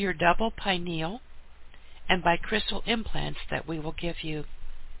through your double pineal and by crystal implants that we will give you.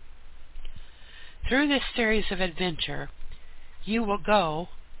 Through this series of adventure, you will go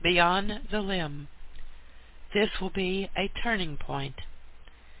beyond the limb. This will be a turning point,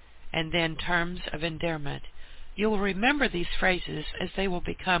 and then terms of endearment. You will remember these phrases as they will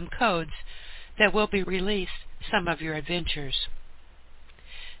become codes that will be released some of your adventures.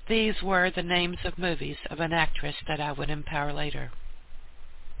 These were the names of movies of an actress that I would empower later.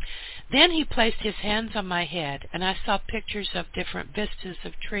 Then he placed his hands on my head, and I saw pictures of different vistas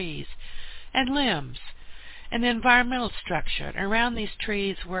of trees and limbs and the environmental structure. And around these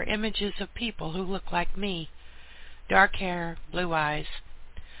trees were images of people who looked like me, dark hair, blue eyes.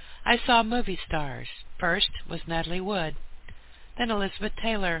 I saw movie stars. First was Natalie Wood, then Elizabeth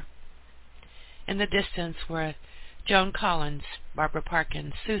Taylor. In the distance were Joan Collins, Barbara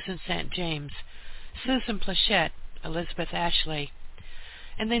Parkins, Susan St. James, Susan Plachette, Elizabeth Ashley,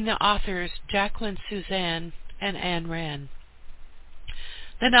 and then the authors Jacqueline Suzanne and Anne Rand.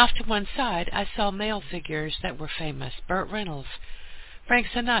 Then off to one side I saw male figures that were famous: Burt Reynolds, Frank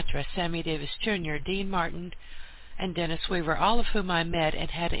Sinatra, Sammy Davis Jr., Dean Martin, and Dennis Weaver, all of whom I met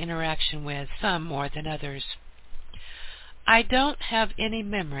and had interaction with, some more than others. I don't have any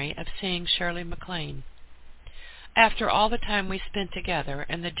memory of seeing Shirley MacLaine. After all the time we spent together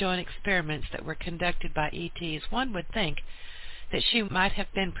and the joint experiments that were conducted by ETs, one would think that she might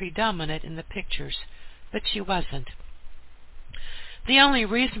have been predominant in the pictures, but she wasn't. The only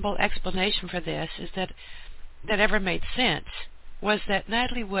reasonable explanation for this is that ever made sense was that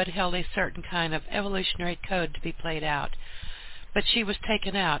Natalie Wood held a certain kind of evolutionary code to be played out, but she was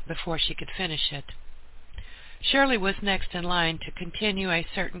taken out before she could finish it. Shirley was next in line to continue a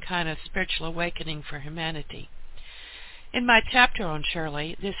certain kind of spiritual awakening for humanity. In my chapter on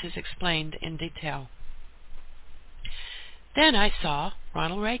Shirley, this is explained in detail. Then I saw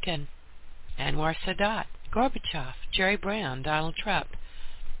Ronald Reagan, Anwar Sadat, Gorbachev, Jerry Brown, Donald Trump,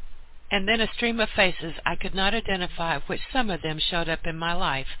 and then a stream of faces I could not identify, of which some of them showed up in my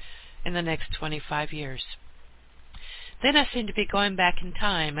life in the next 25 years. Then I seemed to be going back in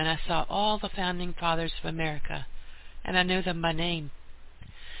time, and I saw all the founding fathers of America, and I knew them by name.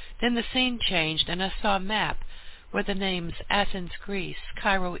 Then the scene changed, and I saw a map with the names Athens, Greece,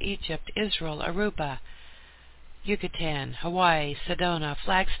 Cairo, Egypt, Israel, Aruba, Yucatan, Hawaii, Sedona,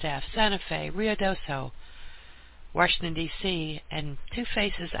 Flagstaff, Santa Fe, Rio Doso, Washington, D.C., and two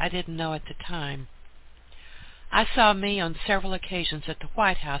faces I didn't know at the time. I saw me on several occasions at the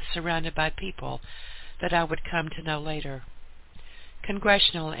White House surrounded by people that I would come to know later.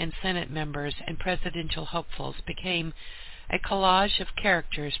 Congressional and Senate members and presidential hopefuls became a collage of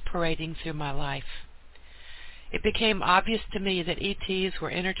characters parading through my life. It became obvious to me that ETs were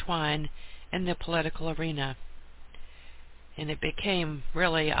intertwined in the political arena. And it became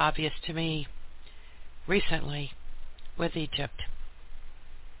really obvious to me recently with Egypt.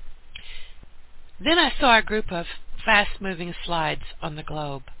 Then I saw a group of fast-moving slides on the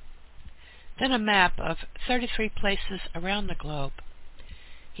globe. Then a map of 33 places around the globe.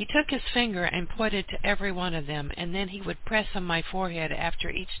 He took his finger and pointed to every one of them, and then he would press on my forehead after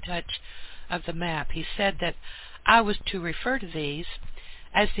each touch of the map. He said that I was to refer to these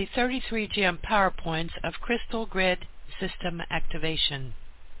as the 33 gem PowerPoints of crystal grid system activation.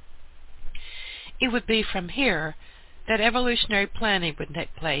 It would be from here that evolutionary planning would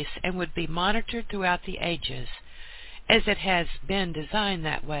take place and would be monitored throughout the ages, as it has been designed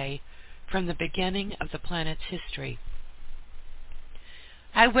that way from the beginning of the planet's history.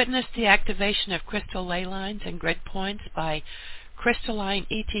 I witnessed the activation of crystal ley lines and grid points by crystalline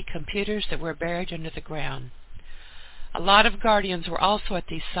ET computers that were buried under the ground. A lot of guardians were also at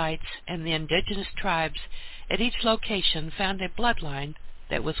these sites, and the indigenous tribes at each location found a bloodline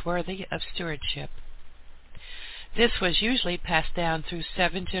that was worthy of stewardship. This was usually passed down through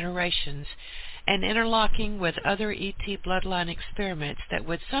 7 generations and interlocking with other ET bloodline experiments that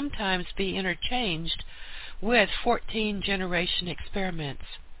would sometimes be interchanged with 14-generation experiments.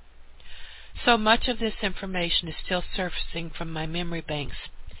 So much of this information is still surfacing from my memory banks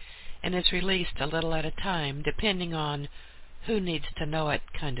and is released a little at a time, depending on who needs to know it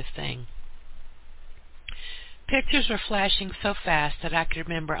kind of thing. Pictures were flashing so fast that I could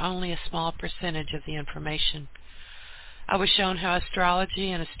remember only a small percentage of the information. I was shown how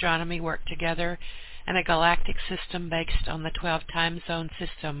astrology and astronomy worked together in a galactic system based on the 12 time zone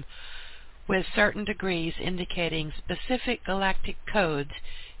system, with certain degrees indicating specific galactic codes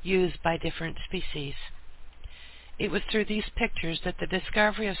used by different species. It was through these pictures that the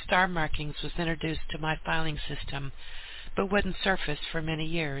discovery of star markings was introduced to my filing system, but wouldn't surface for many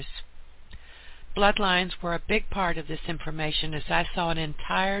years. Bloodlines were a big part of this information, as I saw an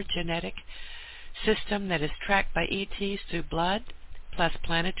entire genetic system that is tracked by ETs through blood, plus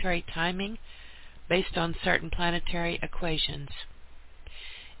planetary timing, based on certain planetary equations.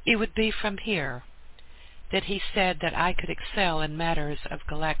 It would be from here that he said that I could excel in matters of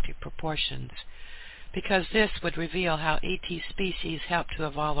galactic proportions, because this would reveal how ET species helped to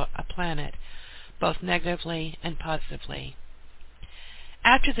evolve a planet, both negatively and positively.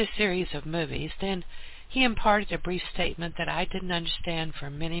 After the series of movies, then he imparted a brief statement that I didn't understand for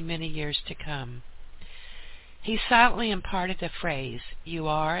many, many years to come. He silently imparted the phrase, "You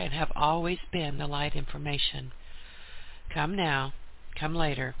are and have always been the light information. Come now, come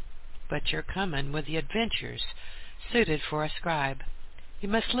later, but you're coming with the adventures suited for a scribe. You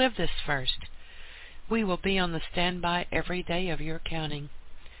must live this first. We will be on the standby every day of your counting.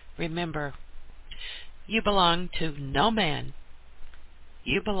 Remember, you belong to no man.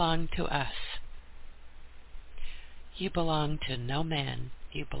 You belong to us. You belong to no man.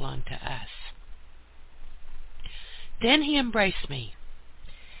 You belong to us." Then he embraced me,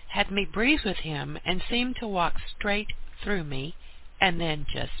 had me breathe with him, and seemed to walk straight through me, and then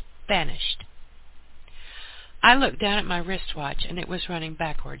just vanished. I looked down at my wristwatch, and it was running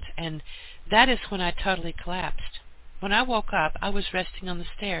backwards, and that is when I totally collapsed. When I woke up, I was resting on the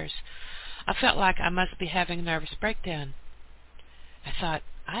stairs. I felt like I must be having a nervous breakdown. I thought,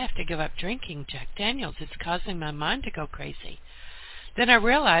 I have to give up drinking Jack Daniels. It's causing my mind to go crazy. Then I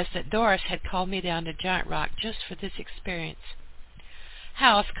realized that Doris had called me down to Giant Rock just for this experience.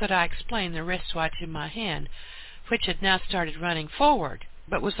 How else could I explain the wristwatch in my hand, which had now started running forward,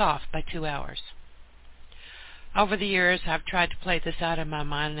 but was off by 2 hours? Over the years, I've tried to play this out in my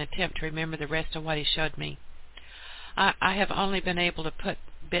mind and attempt to remember the rest of what he showed me. I have only been able to put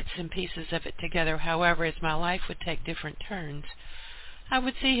bits and pieces of it together. However, as my life would take different turns, I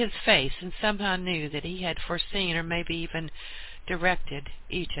would see his face and somehow knew that he had foreseen or maybe even directed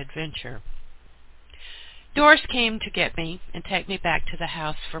each adventure. Doris came to get me and take me back to the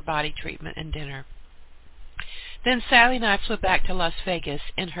house for body treatment and dinner. Then Sally and I flew back to Las Vegas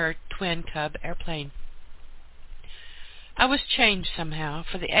in her twin Cub airplane. I was changed somehow,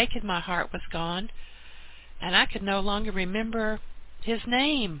 for the ache in my heart was gone, and I could no longer remember his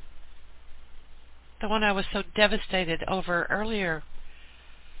name, the one I was so devastated over earlier.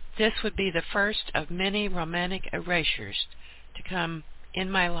 This would be the first of many romantic erasures to come in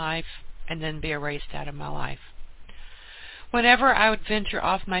my life and then be erased out of my life. Whenever I would venture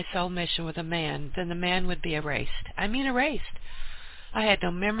off my soul mission with a man, then the man would be erased. I mean erased. I had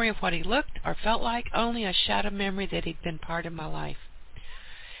no memory of what he looked or felt like, only a shadow memory that he'd been part of my life.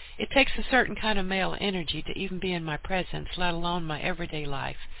 It takes a certain kind of male energy to even be in my presence, let alone my everyday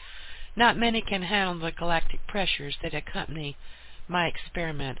life. Not many can handle the galactic pressures that accompany my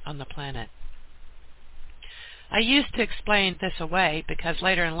experiment on the planet. I used to explain this away because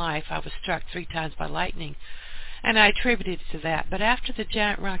later in life I was struck 3 times by lightning, and I attributed it to that. But after the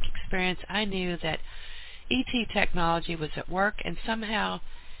Giant Rock experience, I knew that ET technology was at work, and somehow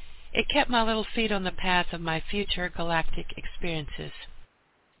it kept my little feet on the path of my future galactic experiences.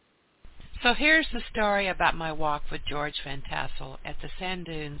 So here's the story about my walk with George Van Tassel at the sand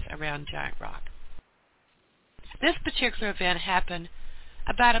dunes around Giant Rock. This particular event happened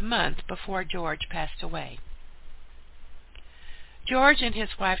about a month before George passed away. George and his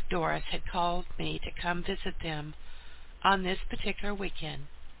wife Doris had called me to come visit them on this particular weekend.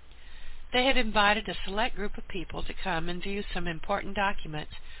 They had invited a select group of people to come and view some important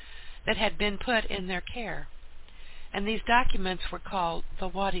documents that had been put in their care, and these documents were called the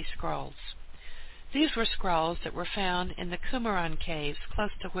Wadi Scrolls. These were scrolls that were found in the Qumran caves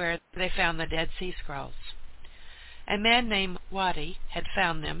close to where they found the Dead Sea Scrolls. A man named Wadi had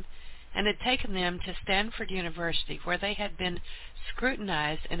found them and had taken them to Stanford University, where they had been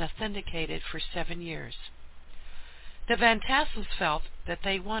scrutinized and authenticated for 7 years. The Van Tassels felt that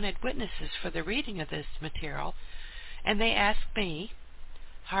they wanted witnesses for the reading of this material, and they asked me,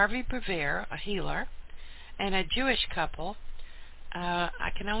 Harvey Brevier, a healer, and a Jewish couple,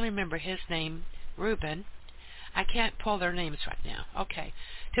 I can only remember his name, Reuben. I can't pull their names right now. Okay.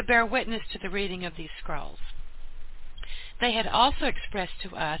 To bear witness to the reading of these scrolls. They had also expressed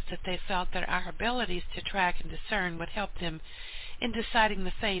to us that they felt that our abilities to track and discern would help them in deciding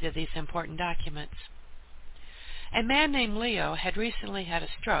the fate of these important documents. A man named Leo had recently had a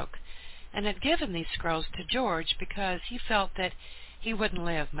stroke and had given these scrolls to George because he felt that he wouldn't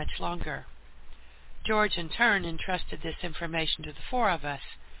live much longer. George in turn entrusted this information to the 4 of us.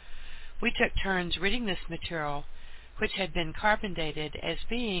 We took turns reading this material, which had been carbon dated as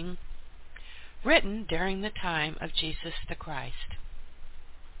being written during the time of Jesus the Christ.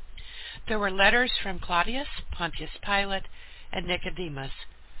 There were letters from Claudius, Pontius Pilate, and Nicodemus,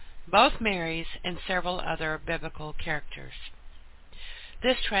 both Marys, and several other biblical characters.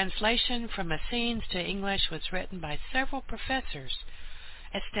 This translation from Essenes to English was written by several professors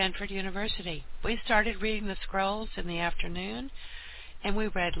at Stanford University. We started reading the scrolls in the afternoon, and we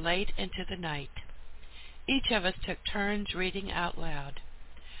read late into the night. Each of us took turns reading out loud.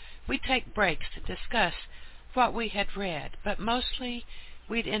 We take breaks to discuss what we had read, but mostly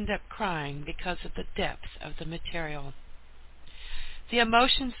we'd end up crying because of the depth of the material. The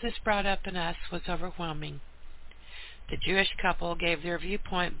emotions this brought up in us was overwhelming. The Jewish couple gave their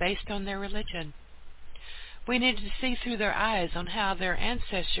viewpoint based on their religion. We needed to see through their eyes on how their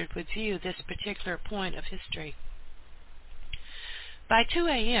ancestors would view this particular point of history. By 2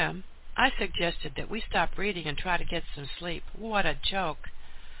 a.m., I suggested that we stop reading and try to get some sleep. What a joke.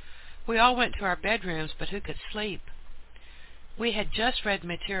 We all went to our bedrooms, but who could sleep? We had just read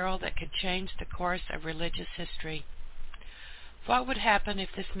material that could change the course of religious history. What would happen if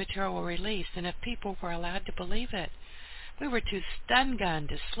this material were released and if people were allowed to believe it? We were too stun-gunned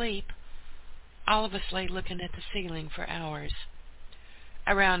to sleep. All of us lay looking at the ceiling for hours.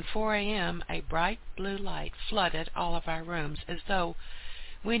 Around 4 a.m., a bright blue light flooded all of our rooms as though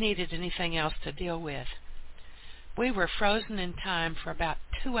we needed anything else to deal with. We were frozen in time for about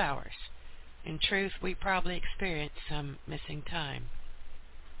 2 hours. In truth, we probably experienced some missing time.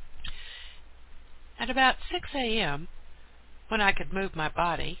 At about 6 a.m., when I could move my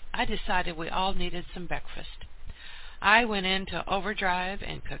body, I decided we all needed some breakfast. I went into overdrive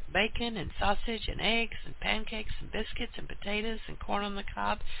and cooked bacon and sausage and eggs and pancakes and biscuits and potatoes and corn on the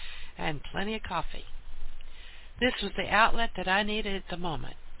cob and plenty of coffee. This was the outlet that I needed at the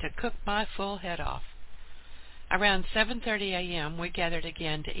moment to cook my full head off. Around 7:30 a.m., we gathered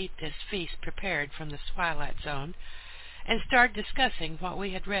again to eat this feast prepared from the Twilight Zone and started discussing what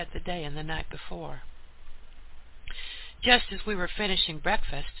we had read the day and the night before. Just as we were finishing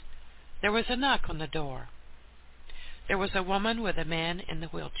breakfast, there was a knock on the door. There was a woman with a man in the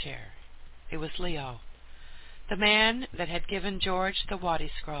wheelchair. It was Leo, the man that had given George the Wadi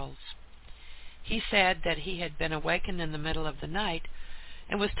Scrolls. He said that he had been awakened in the middle of the night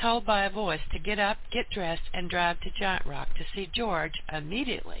and was told by a voice to get up, get dressed, and drive to Giant Rock to see George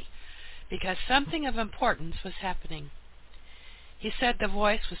immediately because something of importance was happening. He said the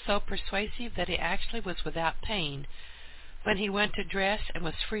voice was so persuasive that he actually was without pain when he went to dress and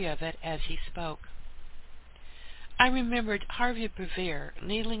was free of it as he spoke. I remembered Harvey Brevier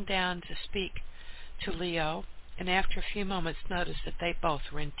kneeling down to speak to Leo, and after a few moments noticed that they both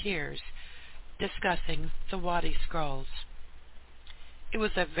were in tears, discussing the Wadi Scrolls. It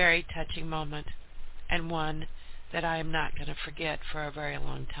was a very touching moment, and one that I am not going to forget for a very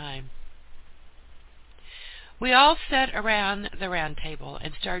long time. We all sat around the round table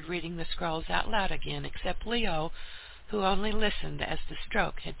and started reading the scrolls out loud again, except Leo, who only listened as the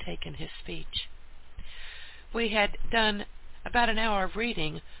stroke had taken his speech. We had done about an hour of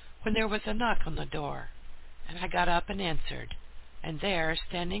reading when there was a knock on the door, and I got up and answered, and there,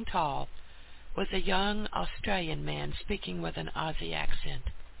 standing tall, was a young Australian man speaking with an Aussie accent.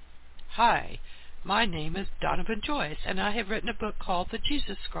 "Hi, my name is Donovan Joyce, and I have written a book called The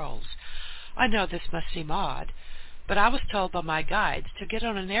Jesus Scrolls. I know this must seem odd, but I was told by my guides to get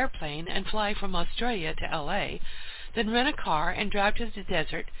on an airplane and fly from Australia to L.A., then rent a car and drive to the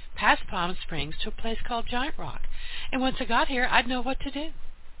desert past Palm Springs to a place called Giant Rock, and once I got here, I'd know what to do."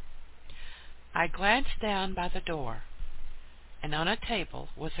 I glanced down by the door, and on a table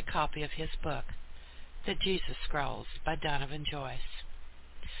was a copy of his book, The Jesus Scrolls by Donovan Joyce.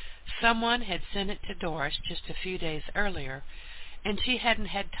 Someone had sent it to Doris just a few days earlier, and she hadn't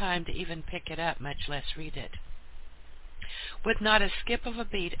had time to even pick it up, much less read it. With not a skip of a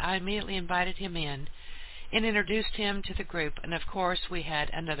beat, I immediately invited him in and introduced him to the group, and of course we had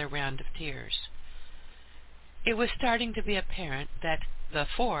another round of tears. It was starting to be apparent that the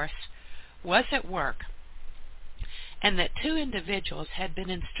Force was at work, and that 2 individuals had been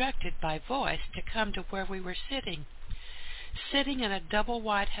instructed by voice to come to where we were sitting in a double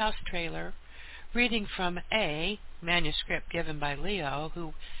White House trailer, reading from A, manuscript given by Leo,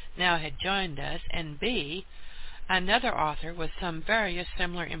 who now had joined us, and B, another author with some very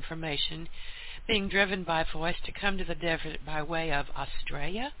similar information being driven by voice to come to the desert by way of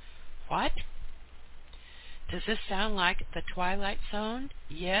Australia? What? Does this sound like the Twilight Zone?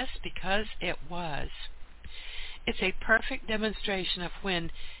 Yes, because it was. It's a perfect demonstration of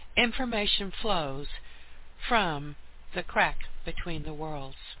when information flows from the crack between the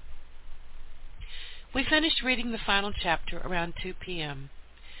worlds. We finished reading the final chapter around 2 p.m.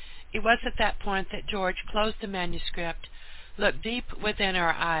 It was at that point that George closed the manuscript, looked deep within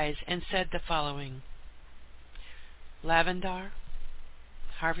our eyes, and said the following: "Lavendar,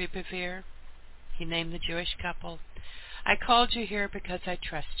 Harvey Brevier," he named the Jewish couple, "I called you here because I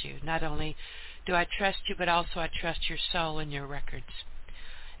trust you. Not only do I trust you, but also I trust your soul and your records.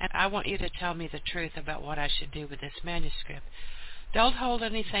 And I want you to tell me the truth about what I should do with this manuscript. Don't hold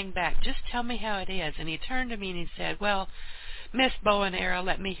anything back. Just tell me how it is." And he turned to me and he said, "Well, Miss Bow and Arrow,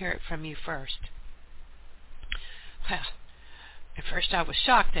 let me hear it from you first." Well, At first I was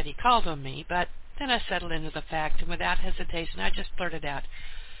shocked that he called on me, but then I settled into the fact, and without hesitation I just blurted out,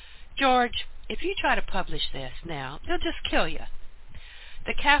 "George, if you try to publish this now, they'll just kill you.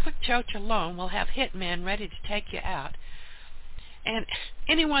 The Catholic Church alone will have hitmen ready to take you out. And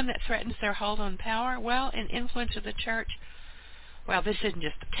anyone that threatens their hold on power, and influence of the church, this isn't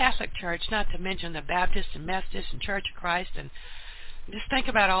just the Catholic Church, not to mention the Baptist and Methodist and Church of Christ, and just think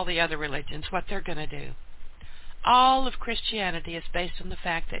about all the other religions, what they're going to do. All of Christianity is based on the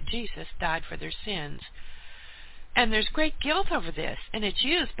fact that Jesus died for their sins. And there's great guilt over this, and it's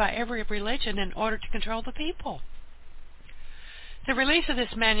used by every religion in order to control the people. The release of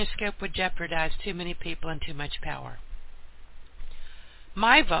this manuscript would jeopardize too many people and too much power.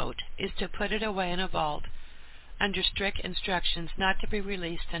 My vote is to put it away in a vault under strict instructions not to be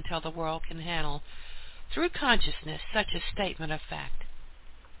released until the world can handle, through consciousness, such a statement of fact."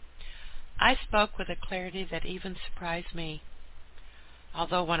 I spoke with a clarity that even surprised me,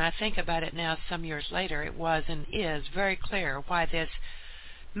 although when I think about it now some years later, it was and is very clear why this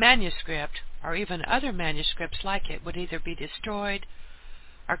manuscript, or even other manuscripts like it, would either be destroyed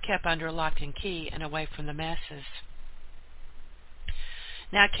or kept under lock and key and away from the masses.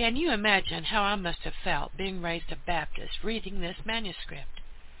 Now, can you imagine how I must have felt being raised a Baptist reading this manuscript?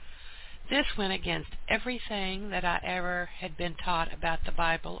 This went against everything that I ever had been taught about the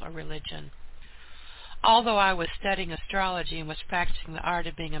Bible or religion. Although I was studying astrology and was practicing the art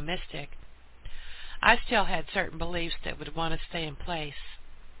of being a mystic, I still had certain beliefs that would want to stay in place.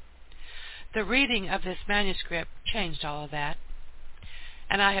 The reading of this manuscript changed all of that,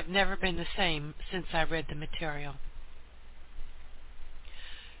 and I have never been the same since I read the material.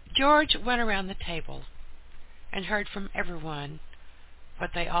 George went around the table and heard from everyone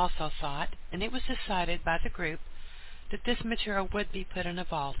what they also thought, and it was decided by the group that this material would be put in a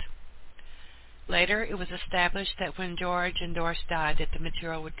vault. Later, it was established that when George and Doris died, that the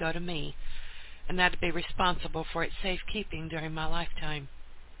material would go to me, and that I'd be responsible for its safekeeping during my lifetime.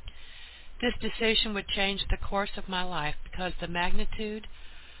 This decision would change the course of my life because the magnitude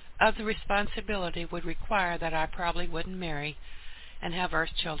of the responsibility would require that I probably wouldn't marry and have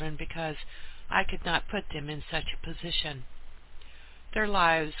earth children because I could not put them in such a position. Their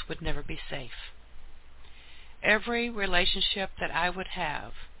lives would never be safe. Every relationship that I would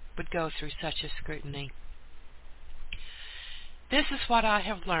have would go through such a scrutiny. This is what I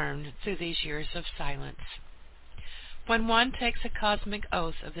have learned through these years of silence. When one takes a cosmic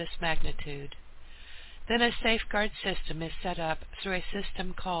oath of this magnitude, then a safeguard system is set up through a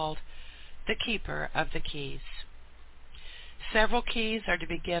system called the Keeper of the Keys. Several keys are to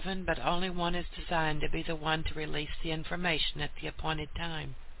be given, but only one is designed to be the one to release the information at the appointed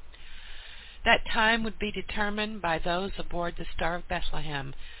time. That time would be determined by those aboard the Star of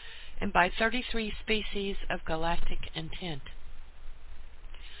Bethlehem and by 33 species of galactic intent.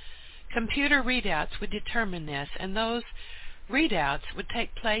 Computer readouts would determine this, and those readouts would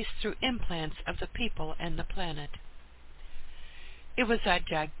take place through implants of the people and the planet. It was a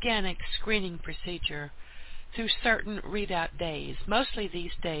gigantic screening procedure through certain readout days. Mostly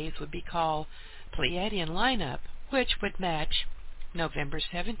these days would be called Pleiadian lineup, which would match November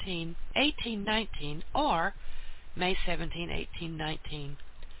 17, 1819 or May 17, 1819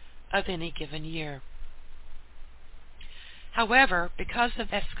 of any given year. However, because of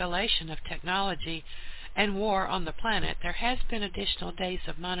escalation of technology and war on the planet, there has been additional days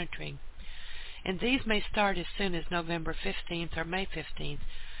of monitoring, and these may start as soon as November 15th or May 15th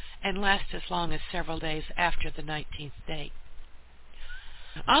and last as long as several days after the 19th date.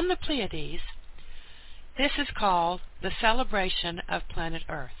 On the Pleiades, this is called the celebration of planet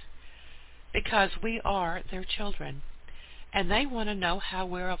Earth, because we are their children, and they want to know how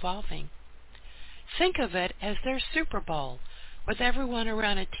we're evolving. Think of it as their Super Bowl, with everyone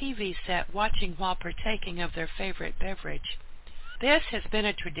around a TV set watching while partaking of their favorite beverage. This has been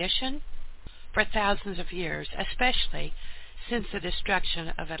a tradition for thousands of years, especially since the destruction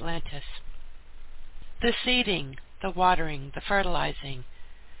of Atlantis. The seeding, the watering, the fertilizing,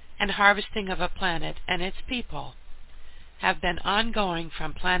 and harvesting of a planet and its people have been ongoing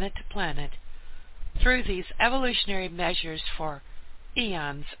from planet to planet through these evolutionary measures for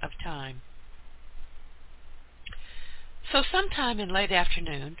eons of time. So sometime in late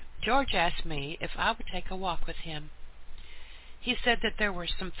afternoon, George asked me if I would take a walk with him. He said that there were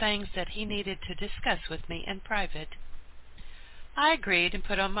some things that he needed to discuss with me in private. I agreed and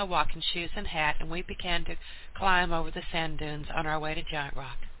put on my walking shoes and hat, and we began to climb over the sand dunes on our way to Giant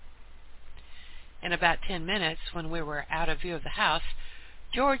Rock. In about 10 minutes, when we were out of view of the house,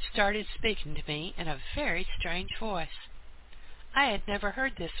 George started speaking to me in a very strange voice. I had never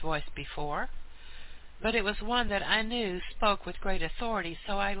heard this voice before, but it was one that I knew spoke with great authority,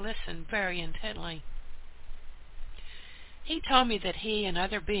 so I listened very intently. He told me that he and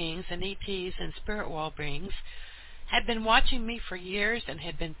other beings and ETs and spirit world beings had been watching me for years and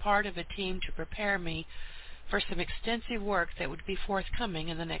had been part of a team to prepare me for some extensive work that would be forthcoming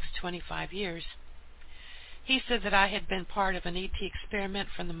in the next 25 years. He said that I had been part of an ET experiment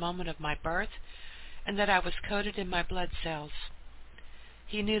from the moment of my birth, and that I was coded in my blood cells.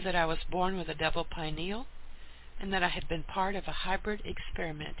 He knew that I was born with a double pineal, and that I had been part of a hybrid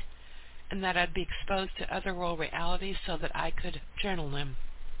experiment, and that I'd be exposed to otherworld realities so that I could journal them.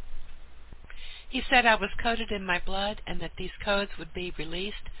 He said I was coded in my blood, and that these codes would be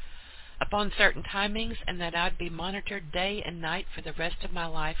released upon certain timings, and that I'd be monitored day and night for the rest of my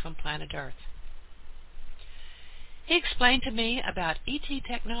life on planet Earth. He explained to me about ET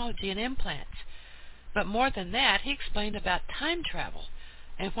technology and implants, but more than that, he explained about time travel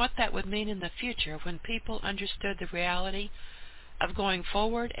and what that would mean in the future when people understood the reality of going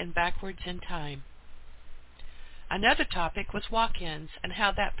forward and backwards in time. Another topic was walk-ins and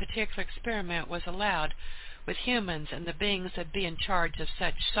how that particular experiment was allowed with humans and the beings that be in charge of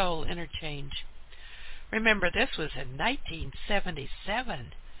such soul interchange. Remember, this was in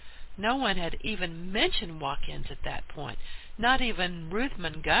 1977. No one had even mentioned walk-ins at that point, not even Ruth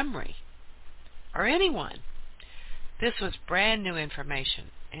Montgomery or anyone. This was brand new information,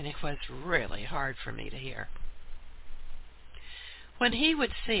 and it was really hard for me to hear. When he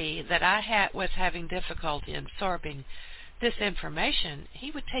would see that I was having difficulty absorbing this information, he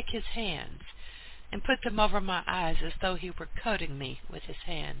would take his hands and put them over my eyes as though he were coating me with his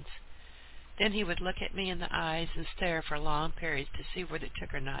hands. Then he would look at me in the eyes and stare for long periods to see whether it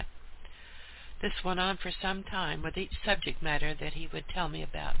took or not. This went on for some time with each subject matter that he would tell me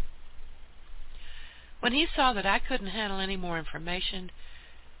about. When he saw that I couldn't handle any more information,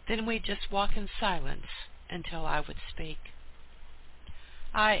 then we'd just walk in silence until I would speak.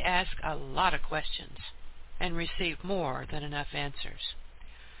 I asked a lot of questions and received more than enough answers.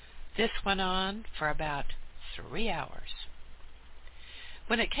 This went on for about 3 hours.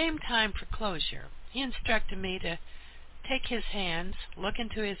 When it came time for closure, he instructed me to take his hands, look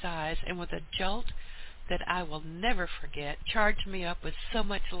into his eyes, and with a jolt that I will never forget, charged me up with so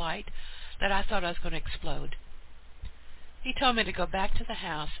much light that I thought I was going to explode. He told me to go back to the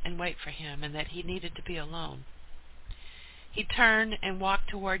house and wait for him, and that he needed to be alone. He turned and walked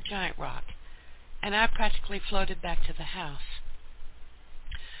toward Giant Rock, and I practically floated back to the house.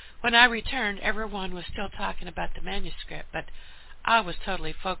 When I returned, everyone was still talking about the manuscript, but I was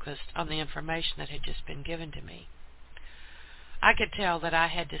totally focused on the information that had just been given to me. I could tell that I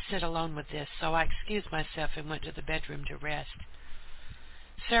had to sit alone with this, so I excused myself and went to the bedroom to rest.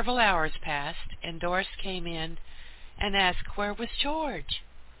 Several hours passed, and Doris came in and asked where was George.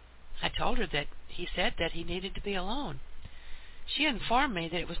 I told her that he said that he needed to be alone. She informed me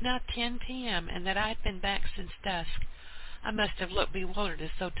that it was now 10 p.m. and that I had been back since dusk. I must have looked bewildered, as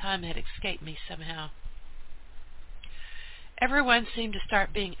though time had escaped me somehow. Everyone seemed to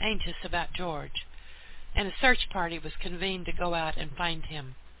start being anxious about George, and a search party was convened to go out and find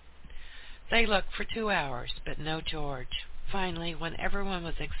him. They looked for 2 hours, but no George. Finally, when everyone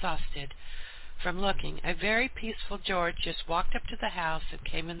was exhausted from looking, a very peaceful George just walked up to the house and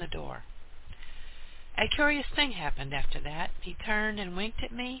came in the door. A curious thing happened after that. He turned and winked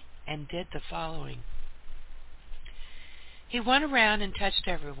at me and did the following. He went around and touched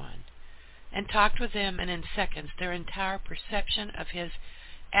everyone and talked with them, and in seconds their entire perception of his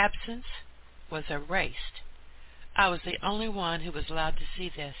absence was erased. I was the only one who was allowed to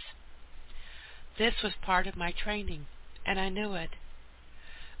see this. This was part of my training, and I knew it.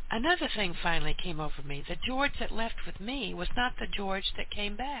 Another thing finally came over me. The George that left with me was not the George that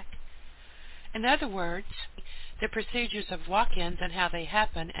came back. In other words, the procedures of walk-ins and how they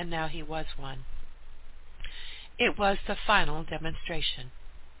happen, and now he was one. It was the final demonstration.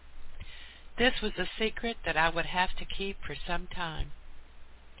 This was a secret that I would have to keep for some time.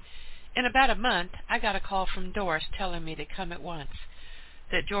 In about a month, I got a call from Doris telling me to come at once,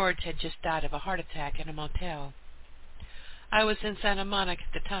 that George had just died of a heart attack in a motel. I was in Santa Monica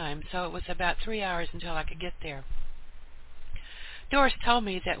at the time, so it was about 3 hours until I could get there. Doris told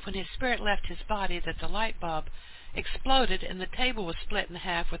me that when his spirit left his body, that the light bulb exploded and the table was split in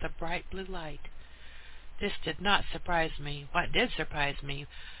half with a bright blue light. This did not surprise me. What did surprise me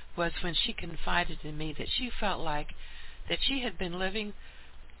was when she confided in me that she felt like that she had been living,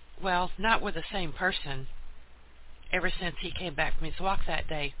 well, not with the same person, ever since he came back from his walk that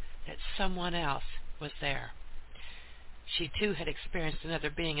day, that someone else was there. She, too, had experienced another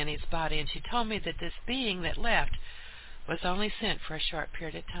being in his body, and she told me that this being that left was only sent for a short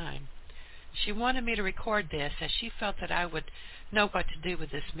period of time. She wanted me to record this as she felt that I would know what to do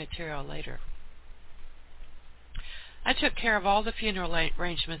with this material later. I took care of all the funeral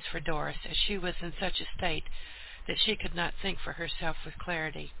arrangements for Doris, as she was in such a state that she could not think for herself with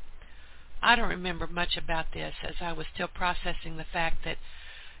clarity. I don't remember much about this, as I was still processing the fact that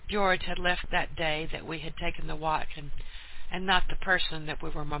George had left that day that we had taken the walk, and not the person that we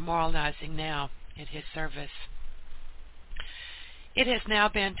were memorializing now at his service. It has now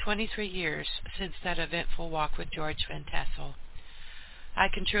been 23 years since that eventful walk with George Van Tassel. I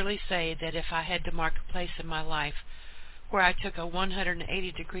can truly say that if I had to mark a place in my life where I took a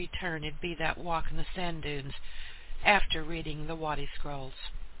 180-degree turn, it'd be that walk in the sand dunes after reading the Wadi Scrolls.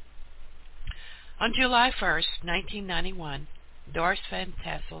 On July 1st, 1991, Doris Van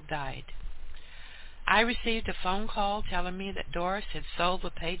Tassel died. I received a phone call telling me that Doris had sold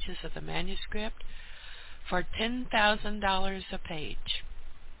the pages of the manuscript for $10,000 a page.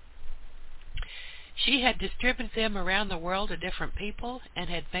 She had distributed them around the world to different people and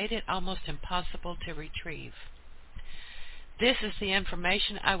had made it almost impossible to retrieve. This is the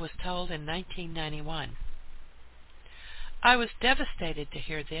information I was told in 1991. I was devastated to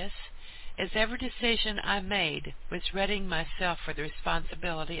hear this, as every decision I made was readying myself for the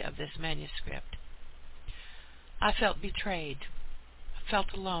responsibility of this manuscript. I felt betrayed. I felt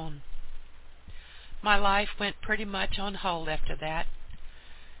alone. My life went pretty much on hold after that,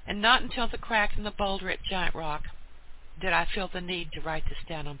 and not until the crack in the boulder at Giant Rock did I feel the need to write this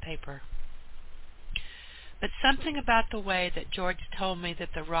down on paper. But something about the way that George told me that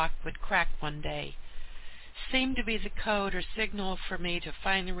the rock would crack one day seemed to be the code or signal for me to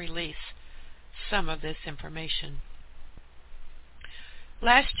finally release some of this information.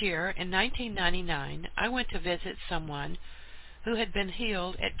 Last year, in 1999, I went to visit someone who had been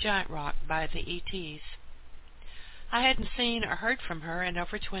healed at Giant Rock by the ETs. I hadn't seen or heard from her in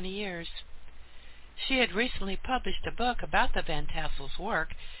over 20 years. She had recently published a book about the Van Tassel's work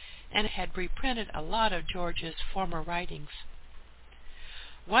and had reprinted a lot of George's former writings.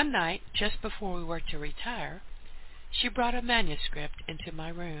 One night, just before we were to retire, she brought a manuscript into my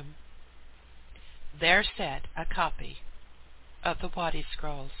room. There sat a copy of the Wadi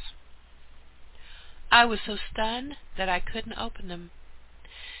Scrolls. I was so stunned that I couldn't open them.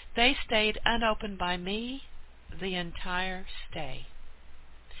 They stayed unopened by me the entire stay.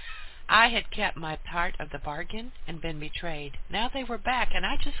 I had kept my part of the bargain and been betrayed. Now they were back, and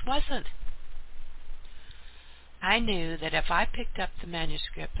I just wasn't. I knew that if I picked up the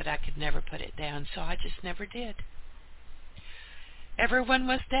manuscript that I could never put it down, so I just never did. Everyone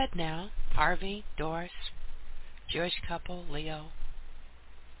was dead now. Harvey, Doris, Jewish couple, Leo.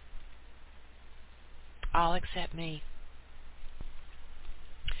 All except me.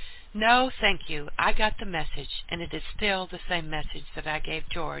 No, thank you. I got the message, and it is still the same message that I gave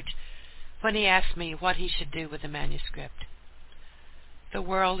George when he asked me what he should do with the manuscript. The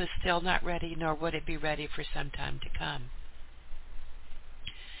world is still not ready, nor would it be ready for some time to come.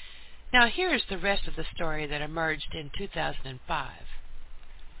 Now here is the rest of the story that emerged in 2005.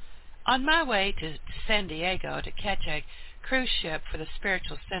 On my way to San Diego to catch a cruise ship for the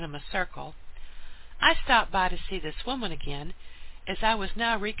Spiritual Cinema Circle, I stopped by to see this woman again, as I was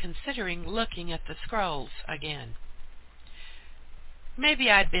now reconsidering looking at the scrolls again.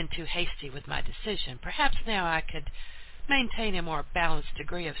 Maybe I'd been too hasty with my decision. Perhaps now I could maintain a more balanced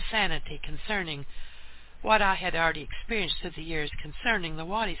degree of sanity concerning what I had already experienced through the years concerning the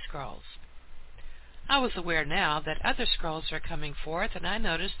Wadi Scrolls. I was aware now that other scrolls were coming forth, and I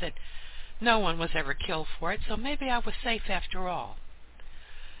noticed that no one was ever killed for it, so maybe I was safe after all.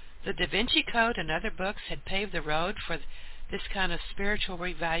 The Da Vinci Code and other books had paved the road for this kind of spiritual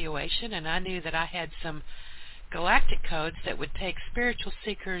revaluation, and I knew that I had some galactic codes that would take spiritual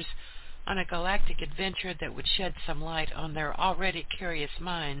seekers on a galactic adventure that would shed some light on their already curious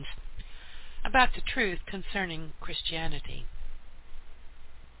minds about the truth concerning Christianity.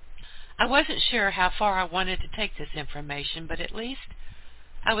 I wasn't sure how far I wanted to take this information, but at least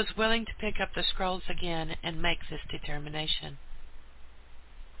I was willing to pick up the scrolls again and make this determination.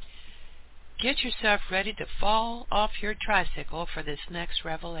 Get yourself ready to fall off your tricycle for this next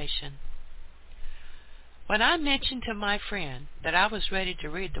revelation. When I mentioned to my friend that I was ready to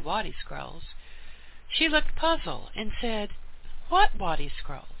read the Wadi Scrolls, she looked puzzled and said, "What Wadi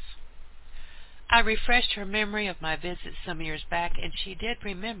Scrolls?" I refreshed her memory of my visit some years back, and she did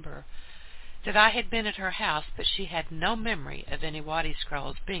remember that I had been at her house, but she had no memory of any Wadi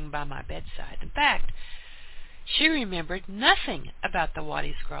Scrolls being by my bedside. In fact, she remembered nothing about the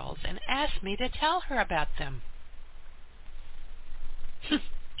Wadi Scrolls and asked me to tell her about them.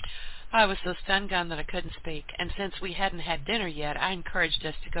 I was so stun-gunned that I couldn't speak, and since we hadn't had dinner yet, I encouraged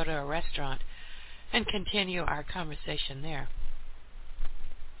us to go to a restaurant and continue our conversation there.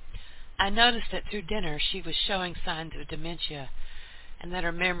 I noticed that through dinner she was showing signs of dementia and that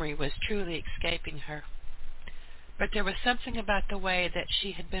her memory was truly escaping her. But there was something about the way that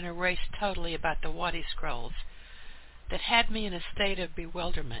she had been erased totally about the Wadi scrolls that had me in a state of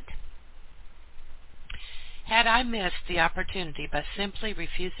bewilderment. Had I missed the opportunity by simply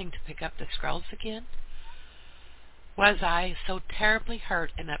refusing to pick up the scrolls again? Was I so terribly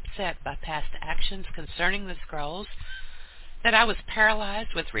hurt and upset by past actions concerning the scrolls that I was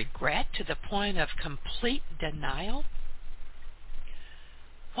paralyzed with regret to the point of complete denial?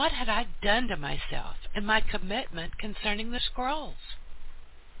 What had I done to myself in my commitment concerning the scrolls?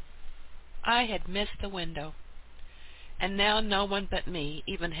 I had missed the window, and now no one but me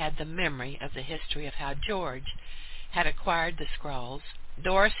even had the memory of the history of how George had acquired the scrolls,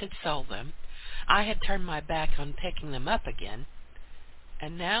 Doris had sold them, I had turned my back on picking them up again,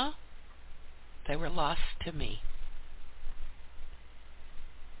 and now they were lost to me.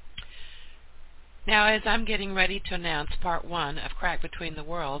 Now, as I'm getting ready to announce Part 1 of Crack Between the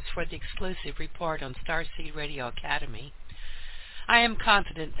Worlds for the exclusive report on Starseed Radio Academy, I am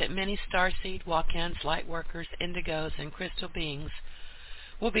confident that many Starseed, Walk-Ins, Lightworkers, Indigos, and Crystal Beings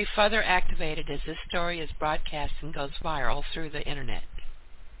will be further activated as this story is broadcast and goes viral through the Internet.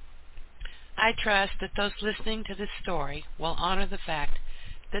 I trust that those listening to this story will honor the fact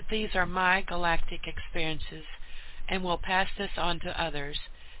that these are my galactic experiences and will pass this on to others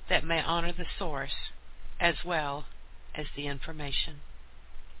that may honor the source as well as the information.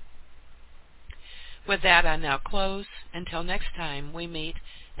 With that, I now close. Until next time we meet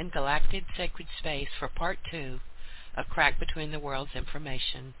in Galactic Sacred Space for Part 2 of Crack Between the Worlds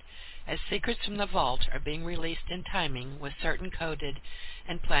information, as secrets from the vault are being released in timing with certain coded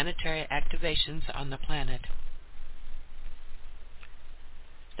and planetary activations on the planet.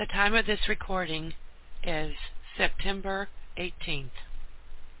 The time of this recording is September 18th,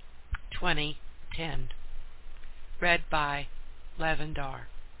 2010. Read by Lavendar.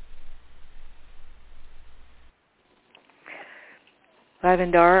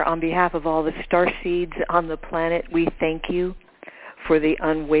 Lavendar, on behalf of all the starseeds on the planet, we thank you for the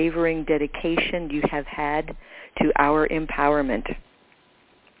unwavering dedication you have had to our empowerment.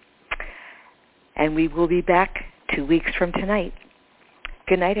 And we will be back 2 weeks from tonight.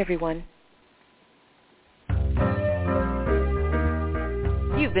 Good night, everyone.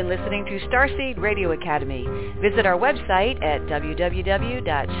 You've been listening to Starseed Radio Academy. Visit our website at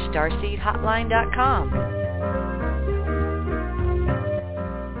www.starseedhotline.com.